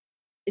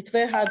it's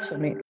very hard for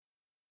me.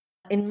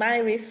 In my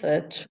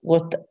research,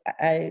 what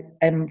I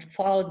am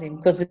finding,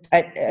 because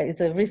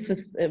it's a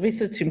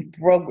research in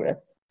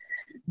progress,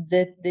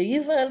 that the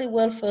Israeli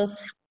welfare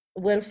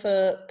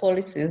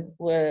policies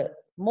were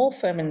more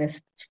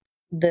feminist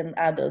than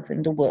others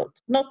in the world.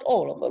 Not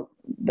all of them,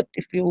 but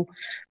if you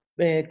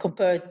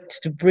compare it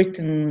to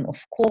Britain,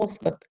 of course,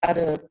 but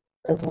others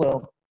as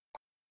well.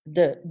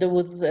 There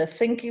was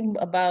thinking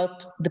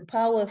about the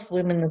power of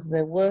women as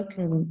the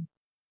working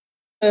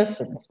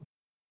persons,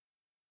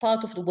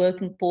 part of the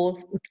working force,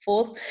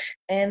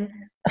 and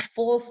a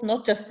force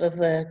not just as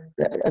a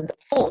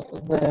force,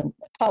 as a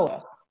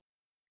power,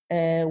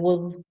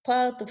 was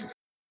part of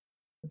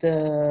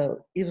the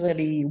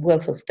Israeli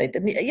welfare state.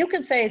 And you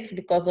can say it's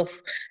because of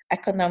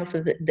economics,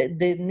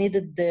 they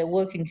needed the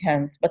working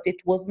hands, but it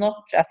was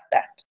not just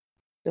that.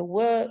 There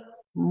was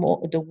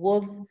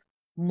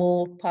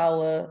more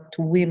power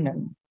to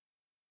women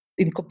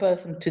in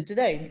comparison to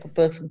today, in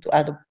comparison to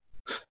other.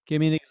 Give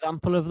me an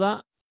example of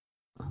that.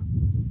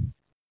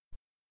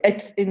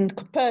 It's in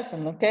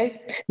comparison,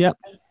 okay? Yeah.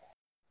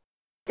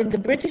 In the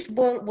British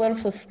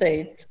welfare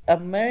state, a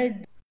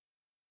married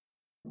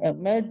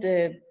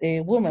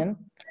woman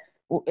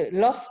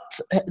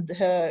lost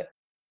her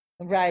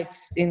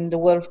rights in the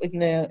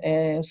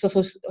her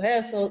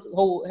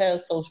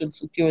social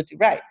security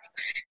rights,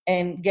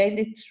 and gained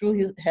it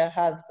through her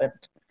husband.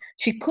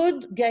 She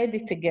could gain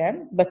it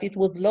again, but it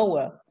was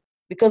lower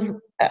because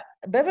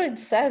Beveridge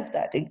says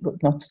that he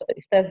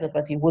says that,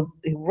 but he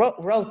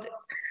wrote it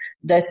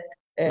that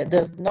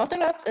there's not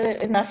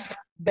enough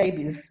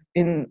babies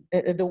in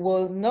the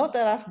world, not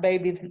enough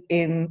babies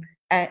in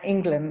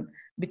England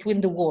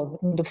between the wars,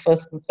 between the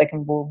First and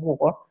Second World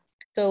War.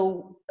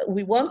 So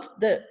we want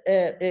the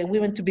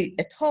women to be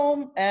at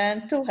home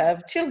and to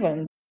have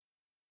children.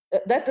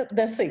 That's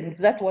the thing.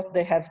 That's what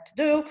they have to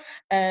do,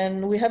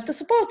 and we have to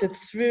support it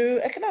through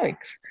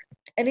economics.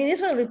 And in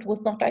Israel, it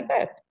was not like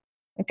that.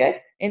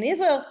 Okay, in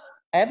Israel,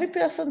 every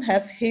person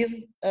has his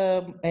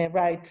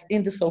rights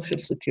in the social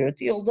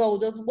security, although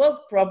there was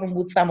a problem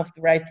with some of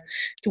the rights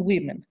to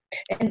women.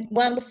 And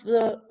one of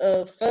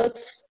the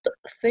first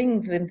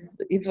things in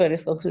Israeli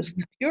social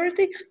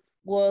security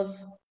was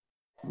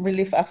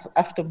relief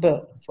after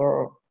birth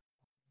for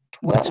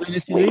 12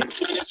 Maternity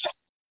weeks. leave?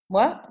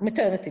 What?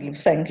 Maternity leave,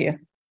 thank you.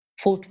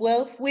 For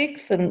 12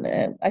 weeks, and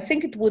I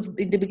think it was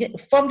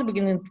from the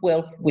beginning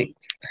 12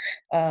 weeks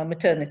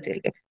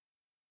maternity leave.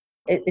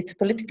 It's a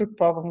political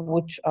problem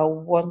which I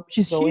want Which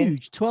is to go in.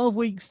 huge. 12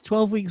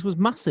 weeks was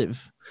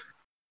massive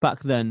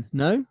back then,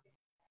 no?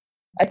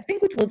 I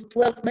think it was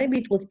 12, maybe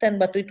it was 10,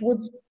 but it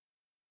was,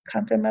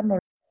 can't remember.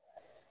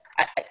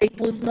 It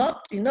was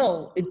not,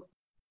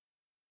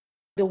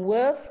 there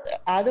were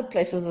other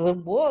places there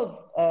was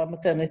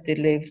maternity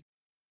leave.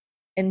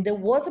 And there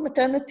was a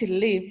maternity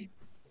leave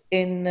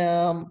in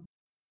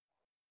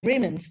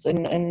agreements,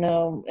 and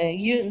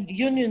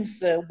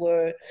unions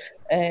were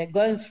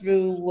going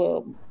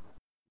through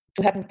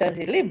to have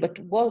maternity leave, but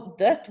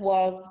that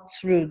was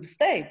through the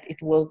state.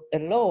 It was a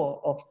law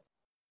of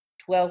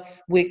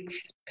 12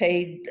 weeks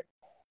paid.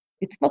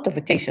 It's not a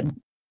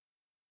vacation.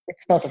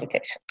 It's not a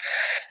vacation.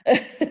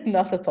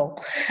 Not at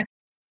all.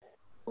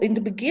 In the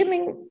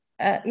beginning,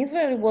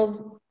 Israel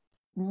was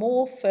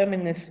more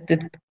feminist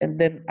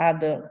than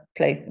other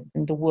places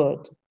in the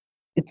world.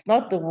 It's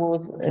not there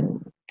was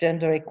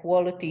gender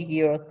equality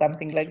here or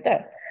something like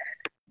that.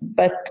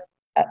 But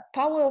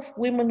power of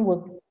women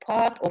was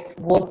part of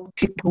what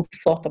people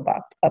thought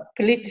about.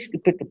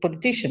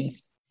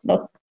 Politicians,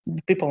 not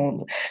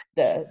people,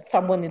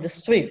 someone in the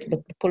street, but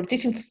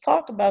politicians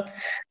thought about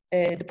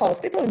the power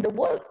of people in the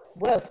world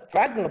were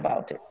struggle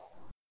about it.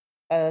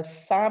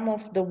 Some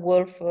of the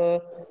welfare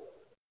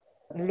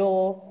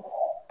law,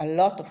 a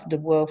lot of the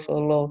welfare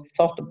law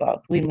thought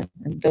about women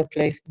and their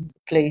place,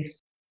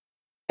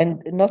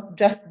 and not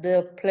just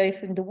their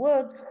place in the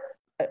world,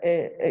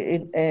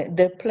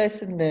 their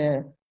place in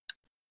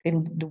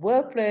the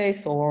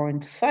workplace or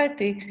in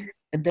society,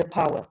 their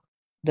power,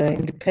 their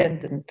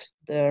independence,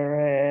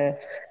 their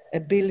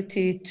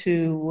ability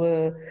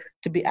to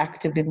be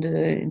active in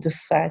the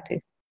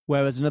society.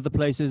 Whereas in other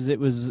places it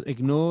was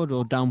ignored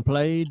or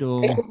downplayed,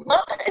 or it was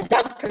not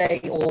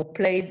downplayed or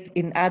played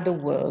in other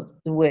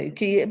way.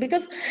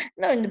 Because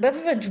in the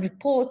Beveridge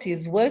report, he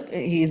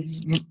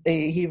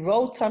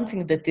wrote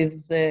something that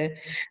is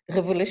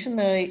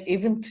revolutionary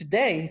even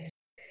today.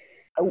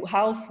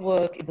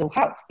 Housework is a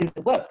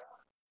work.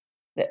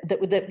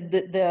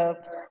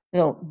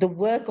 The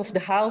work of the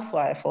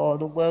housewife or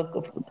the work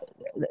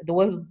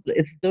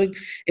it's doing,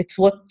 it's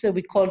what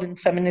we call in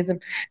feminism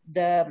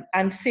the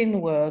unseen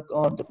work,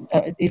 or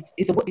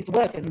it's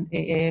work,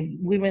 and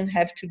women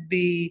have to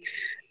be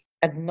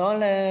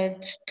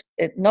acknowledged,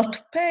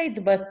 not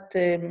paid, but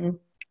I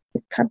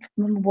can't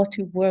remember what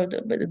his word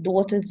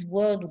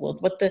was,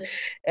 but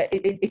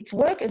it's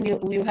work, and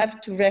you have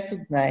to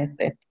recognize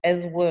it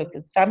as work.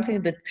 It's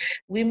something that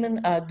women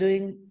are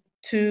doing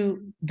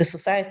to the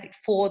society,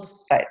 for the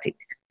society.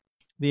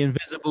 the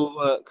invisible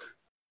work.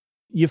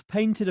 You've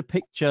painted a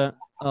picture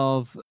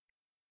of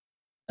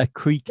a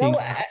creaking. No,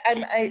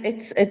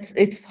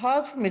 it's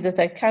hard for me that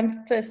I can't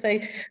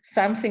say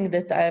something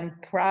that I'm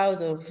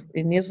proud of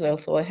in Israel.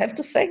 So I have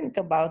to think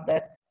about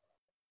that.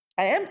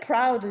 I am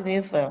proud in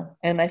Israel,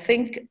 and I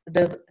think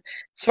there's a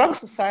strong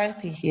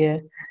society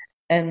here,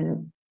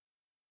 and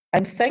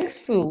I'm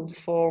thankful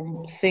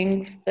for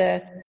things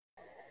that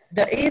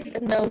there is a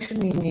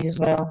notion in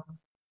Israel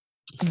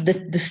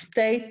that the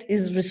state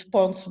is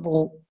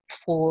responsible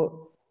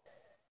for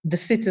the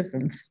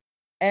citizens,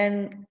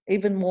 and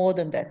even more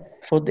than that,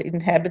 for the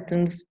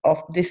inhabitants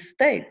of these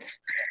states.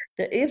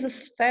 There is a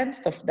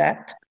sense of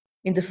that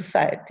in the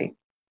society.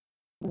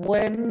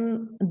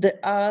 When there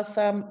are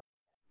some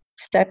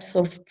steps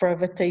of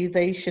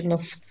privatization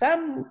of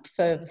some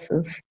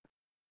services,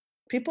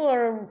 people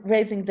are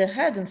raising their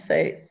head and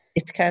say,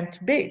 it can't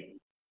be.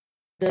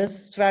 They're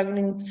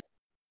struggling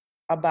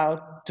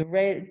about the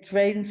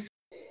trains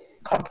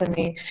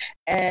company,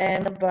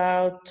 and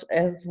about,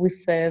 as we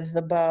said,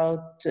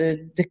 about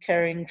the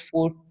caring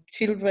for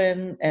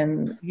children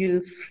and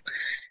youth.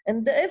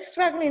 And they're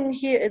struggling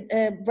here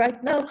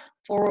right now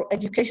for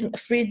education,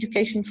 free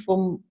education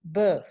from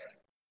birth,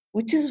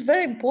 which is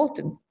very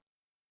important.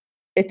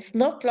 It's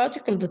not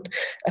logical that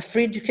a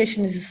free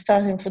education is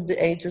starting from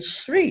the age of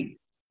 3.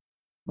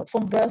 But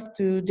from birth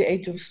to the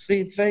age of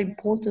 3, it's very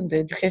important. The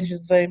education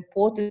is very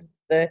important.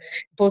 It's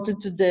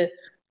important to the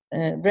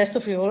rest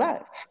of your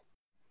life.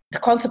 The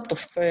concept of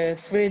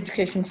free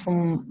education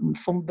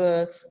from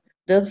birth,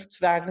 there's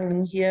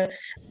struggling here,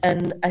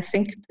 and I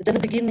think there's the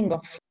beginning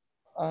of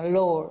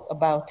law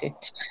about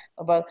it.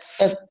 But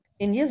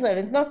in Israel,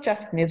 it's not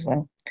just in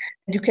Israel.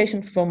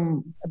 education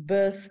from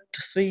birth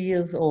to 3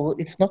 years old.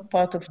 It's not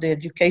part of the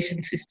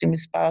education system,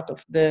 it's part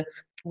of the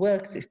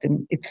work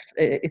system.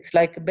 It's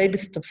like a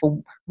babysitter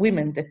for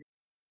women that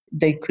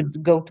they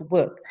could go to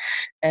work.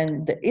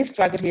 And there is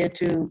struggle here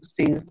to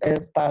see it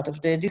as part of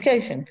the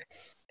education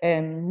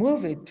and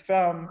move it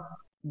from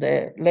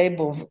the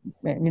labor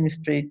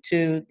ministry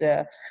to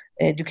the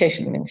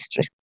education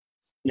ministry.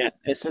 Yeah,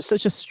 it's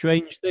such a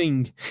strange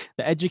thing.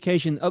 The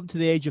education up to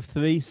the age of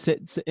 3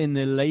 sits in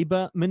the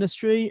Labour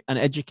Ministry, and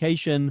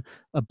education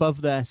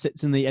above there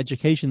sits in the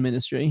Education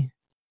Ministry.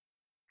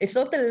 It's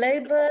not the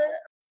Labour,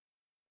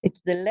 it's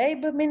the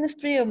Labour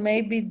Ministry or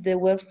maybe the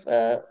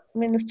Welfare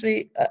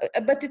Ministry,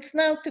 but it's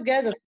now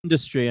together.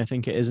 Industry, I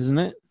think it is, isn't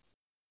it?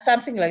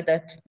 Something like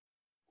that.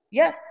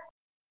 Yeah.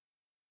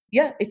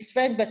 Yeah, it's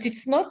right, but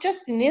it's not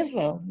just in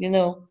Israel, you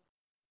know.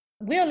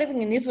 We are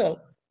living in Israel,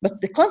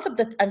 but the concept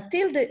that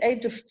until the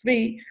age of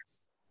 3,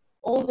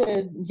 all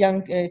the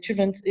young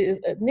children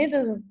need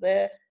a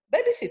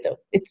babysitter.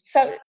 It's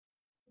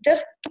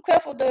just to care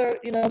for their,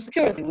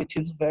 security, which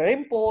is very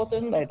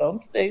important. I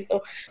don't say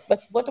so, but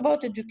what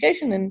about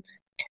education? And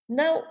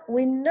now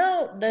we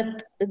know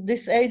that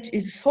this age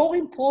is so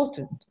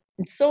important.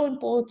 It's so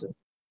important.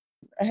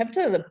 I have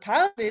to say the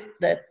part of it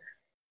that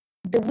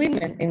the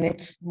women, and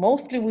it's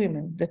mostly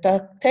women that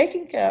are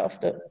taking care of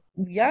the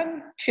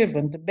young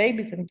children, the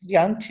babies and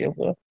young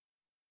children,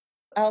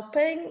 are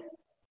paying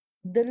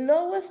the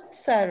lowest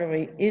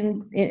salary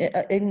in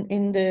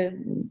the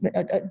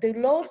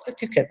lowest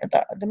that you can,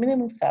 the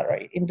minimum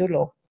salary in the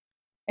law.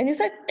 And you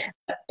said,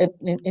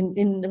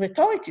 in the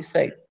rhetoric, you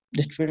say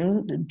the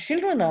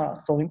children are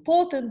so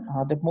important,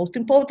 are the most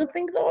important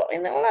things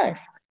in our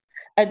life.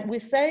 And we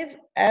say it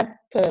as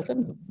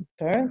persons,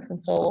 parents,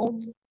 and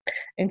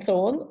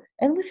so on,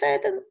 and we say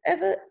it as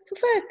a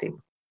society.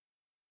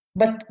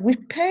 But we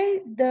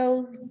pay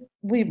those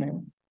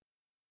women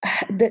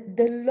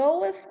the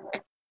lowest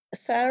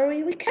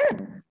salary we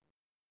can.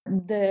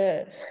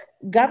 The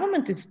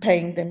government is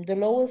paying them the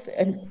lowest,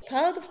 and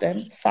part of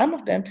them, some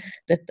of them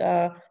that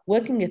are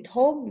working at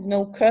home,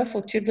 care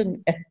for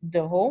children at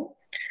the home,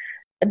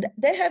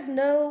 they have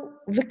no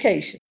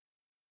vacation.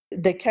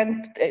 They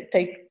can't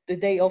take the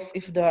day off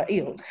if they are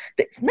ill.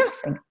 There's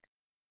nothing.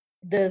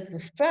 There's a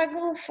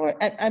struggle for,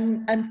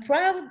 and I'm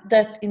proud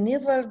that in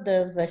Israel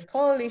there's a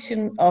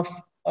coalition of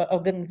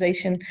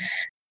organizations.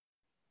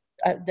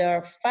 They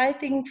are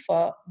fighting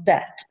for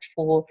that,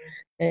 for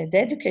the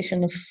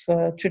education of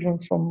children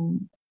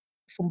from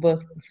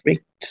birth to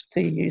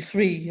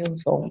 3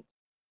 years old.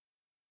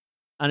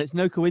 And it's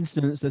no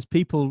coincidence there's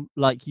people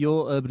like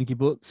your urban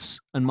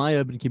kibbutz and my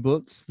urban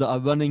kibbutz that are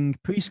running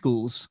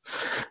preschools,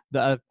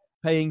 that are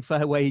paying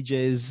fair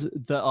wages,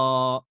 that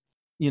are,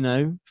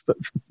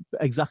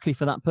 exactly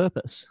for that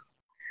purpose.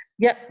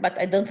 Yeah, but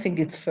I don't think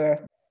it's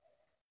fair.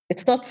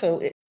 It's not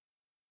fair.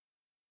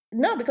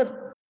 No, because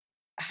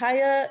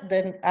higher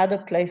than other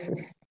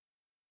places.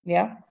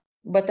 Yeah,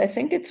 but I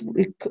think it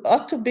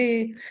ought to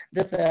be.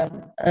 There's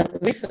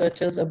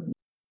researchers. I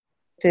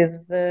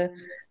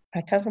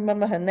can't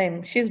remember her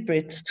name. She's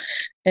Brit,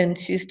 and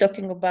she's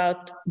talking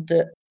about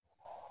the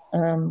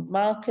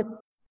market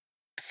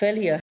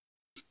failure.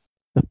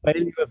 The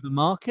failure of the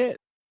market?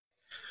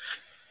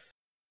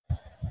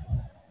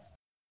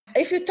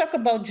 If you talk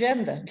about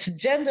gender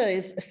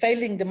is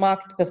failing the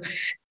market because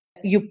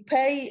you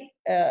pay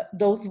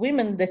those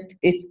women that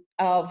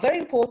are very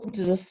important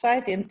to the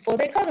society and for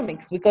the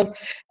economics. Because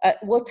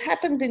what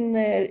happened in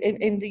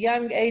the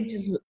young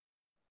ages,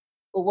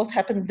 or what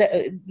happened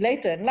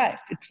later in life,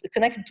 it's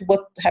connected to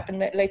what happened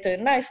later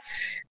in life.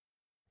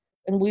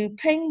 And we're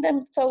paying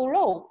them so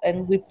low,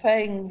 and we're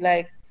paying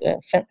like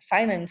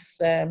finance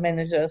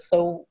managers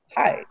so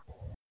high.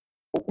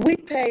 We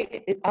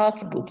pay our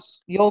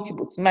kibbutz, your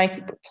kibbutz, my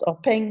kibbutz, are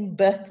paying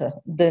better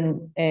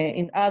than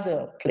in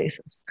other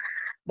places,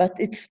 but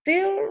it's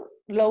still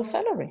low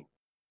salary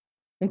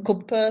in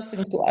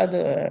comparison to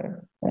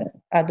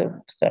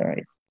other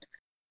salaries.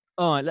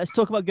 All right, let's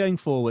talk about going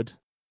forward.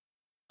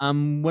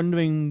 I'm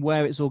wondering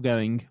where it's all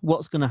going,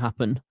 what's going to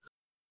happen.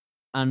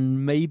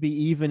 And maybe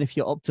even if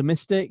you're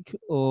optimistic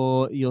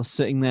or you're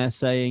sitting there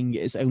saying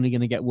it's only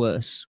going to get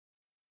worse,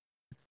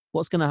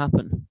 what's going to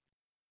happen?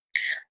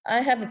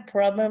 I have a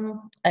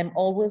problem. I'm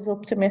always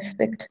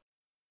optimistic.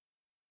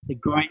 It's a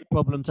great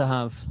problem to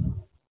have.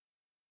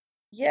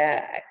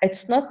 Yeah,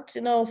 it's not,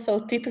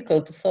 so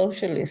typical to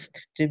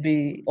socialists to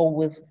be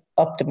always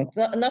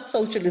optimistic. Not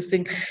socialists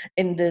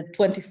in the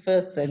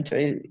 21st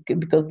century,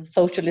 because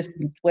socialists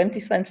in the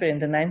 20th century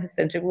and the 19th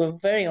century were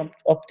very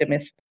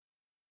optimistic.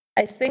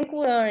 I think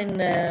we are in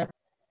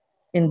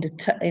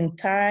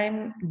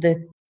time that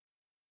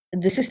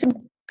the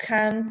system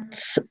can't.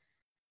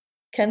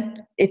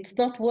 It's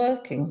not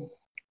working.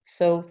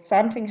 So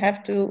something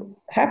have to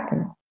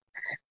happen,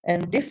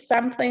 and this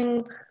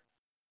something.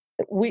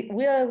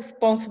 We are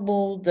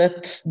responsible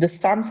that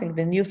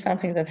the new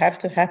something that have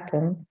to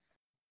happen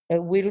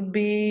will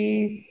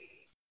be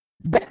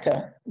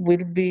better,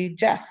 will be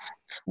just,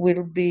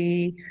 will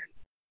be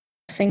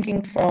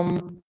thinking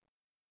from,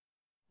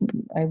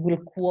 I will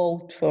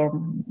quote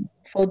from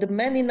for the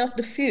many, not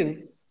the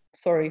few.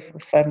 Sorry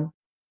if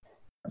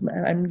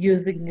I'm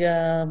using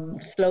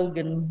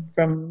slogan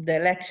from the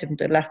election,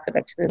 the last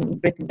election in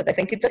Britain, but I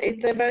think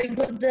it's a very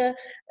good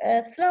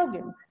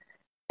slogan,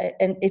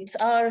 and it's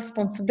our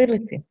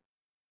responsibility.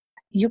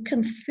 You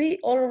can see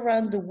all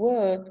around the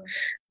world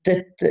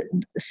that the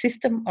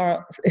system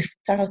is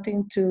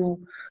starting to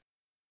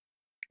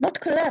not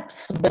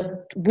collapse,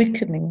 but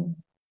weakening.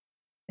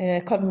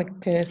 Economic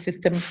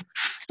system,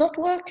 it's not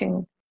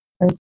working.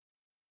 And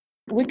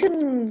we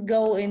can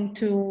go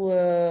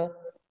into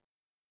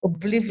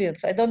oblivion,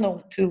 I don't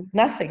know, to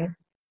nothing.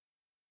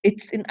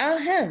 It's in our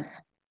hands,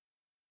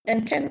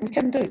 and we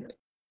can do it.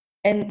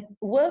 And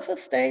welfare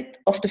state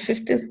of the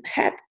 50s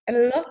had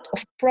a lot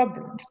of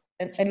problems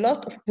and a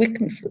lot of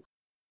weaknesses.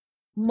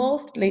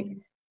 Mostly,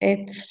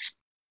 it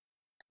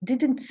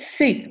didn't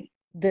see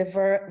the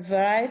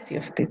variety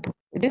of people.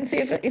 It didn't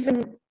see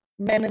even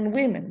men and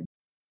women.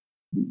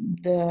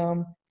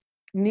 The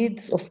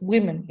needs of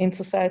women in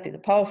society, the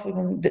power of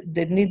women,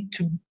 the need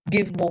to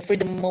give more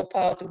freedom, more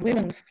power to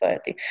women in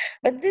society,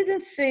 but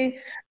didn't see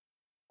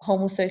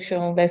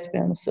homosexual,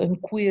 lesbians, and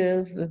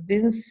queers.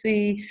 Didn't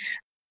see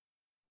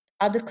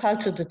other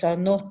cultures that are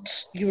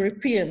not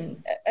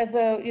European as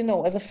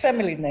a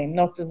family name,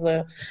 not as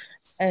a.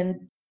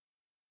 And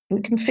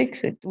we can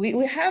fix it.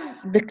 We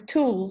have the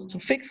tools to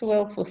fix the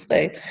welfare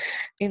state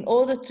in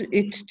order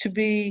to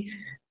be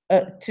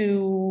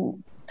to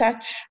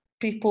touch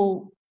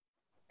people,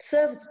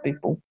 service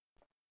people,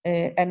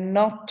 and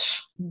not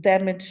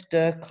damage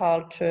the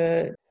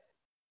culture,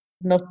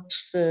 not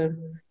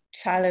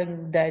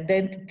challenge the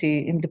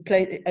identity in the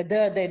place,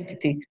 their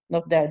identity,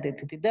 not their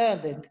identity, their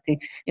identity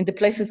in the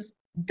places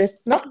that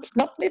not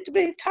need to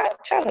be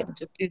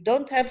challenged. You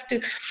don't have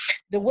to.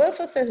 The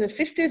welfare state, the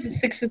 50s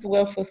and 60s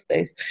welfare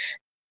states,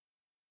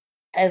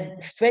 as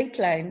straight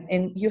line,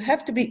 and you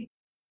have to be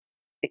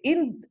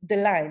in the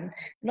line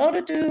in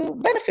order to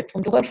benefit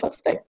from the welfare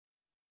state.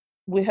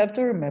 We have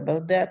to remember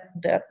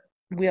that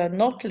we are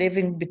not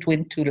living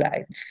between two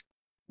lines.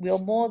 We are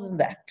more than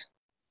that.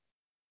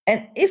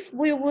 And if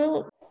we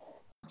will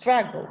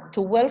struggle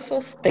to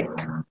welfare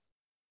state,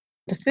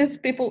 to see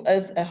people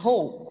as a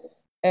whole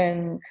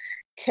and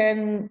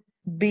can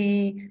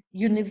be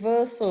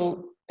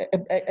universal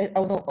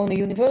on a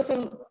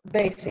universal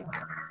basis,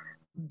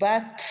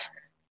 but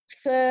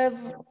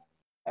serve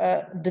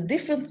the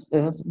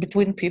differences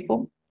between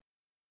people,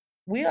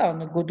 we are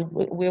on a good.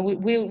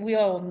 We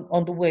are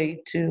on the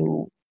way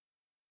to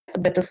a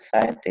better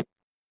society.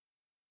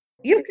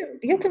 You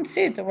can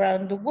see it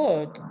around the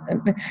world.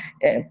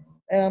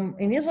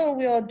 In Israel,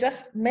 we are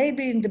just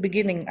maybe in the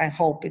beginning. I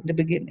hope in the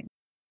beginning,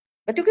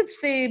 but you can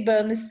see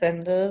Bernie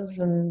Sanders,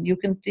 and you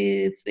can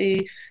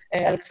see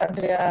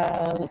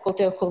Alexandria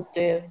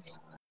Cortez.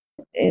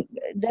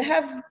 They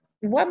have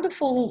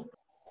wonderful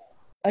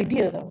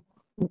ideas of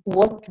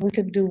what we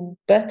can do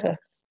better.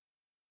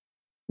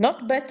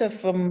 Not better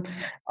from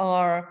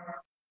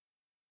our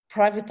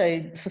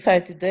private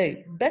society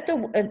today, better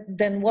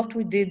than what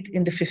we did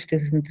in the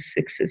 50s and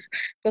the 60s.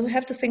 Because we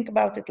have to think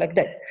about it like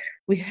that.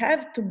 We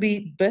have to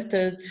be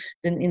better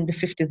than in the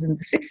 50s and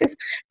the 60s,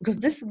 because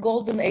this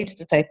golden age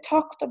that I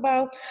talked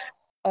about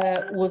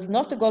was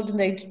not a golden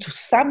age to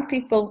some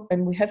people,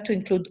 and we have to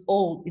include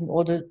all in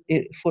order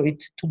for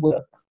it to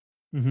work.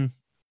 Mm-hmm.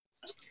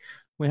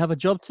 We have a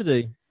job to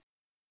do.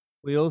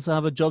 We also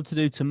have a job to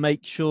do to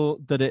make sure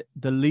that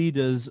the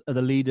leaders are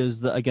the leaders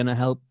that are going to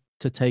help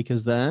to take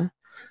us there.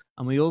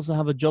 And we also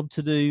have a job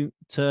to do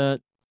to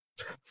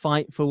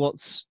fight for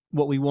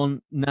what we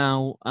want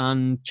now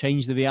and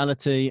change the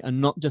reality,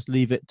 and not just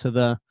leave it to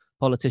the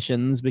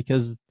politicians,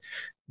 because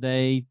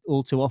they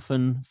all too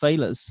often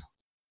fail us.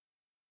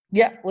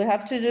 Yeah, we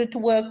have to do to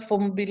work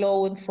from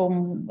below and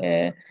from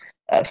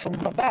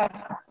above.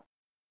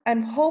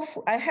 I'm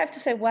hopeful. I have to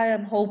say why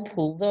I'm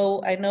hopeful,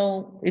 though I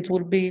know it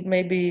will be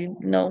maybe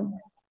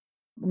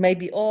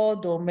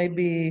odd or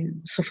maybe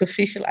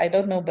superficial. I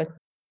don't know, but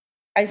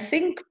I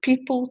think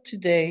people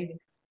today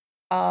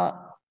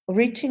are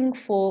reaching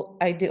for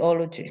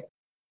ideology.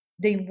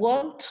 They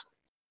want,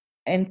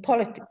 in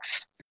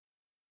politics,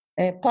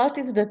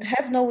 parties that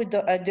have no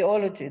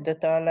ideology,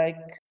 that are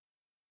like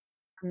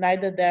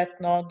neither that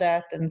nor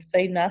that and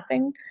say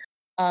nothing,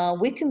 are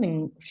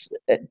weakening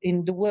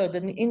in the world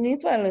and in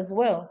Israel as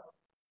well.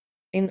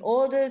 In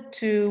order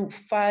to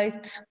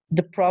fight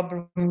the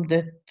problem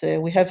that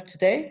we have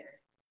today,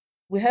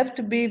 we have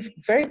to be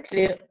very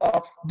clear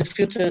of the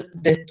future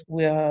that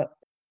we are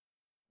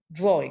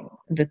drawing,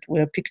 that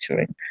we are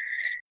picturing.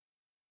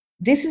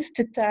 This is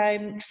the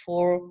time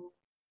for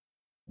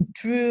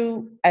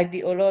true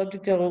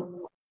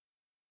ideological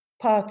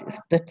parties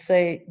that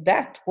say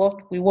that's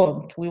what we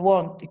want. We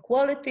want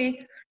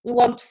equality, we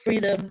want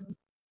freedom,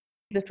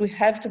 that we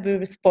have to be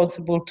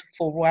responsible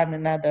for one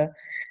another,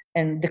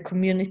 and the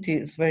community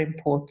is very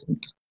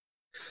important.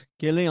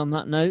 Gili, on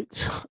that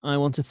note, I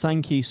want to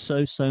thank you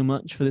so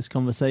much for this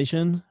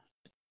conversation.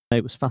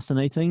 It was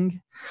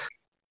fascinating.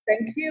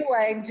 Thank you.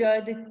 I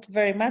enjoyed it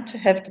very much, I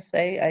have to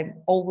say. I'm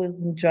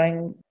always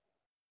enjoying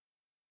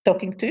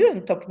talking to you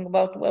and talking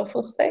about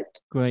welfare state.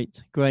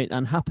 Great.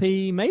 And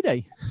happy May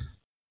Day.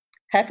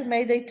 Happy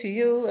May Day to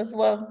you as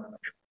well.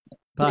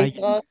 Bye.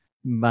 Later on.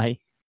 Bye.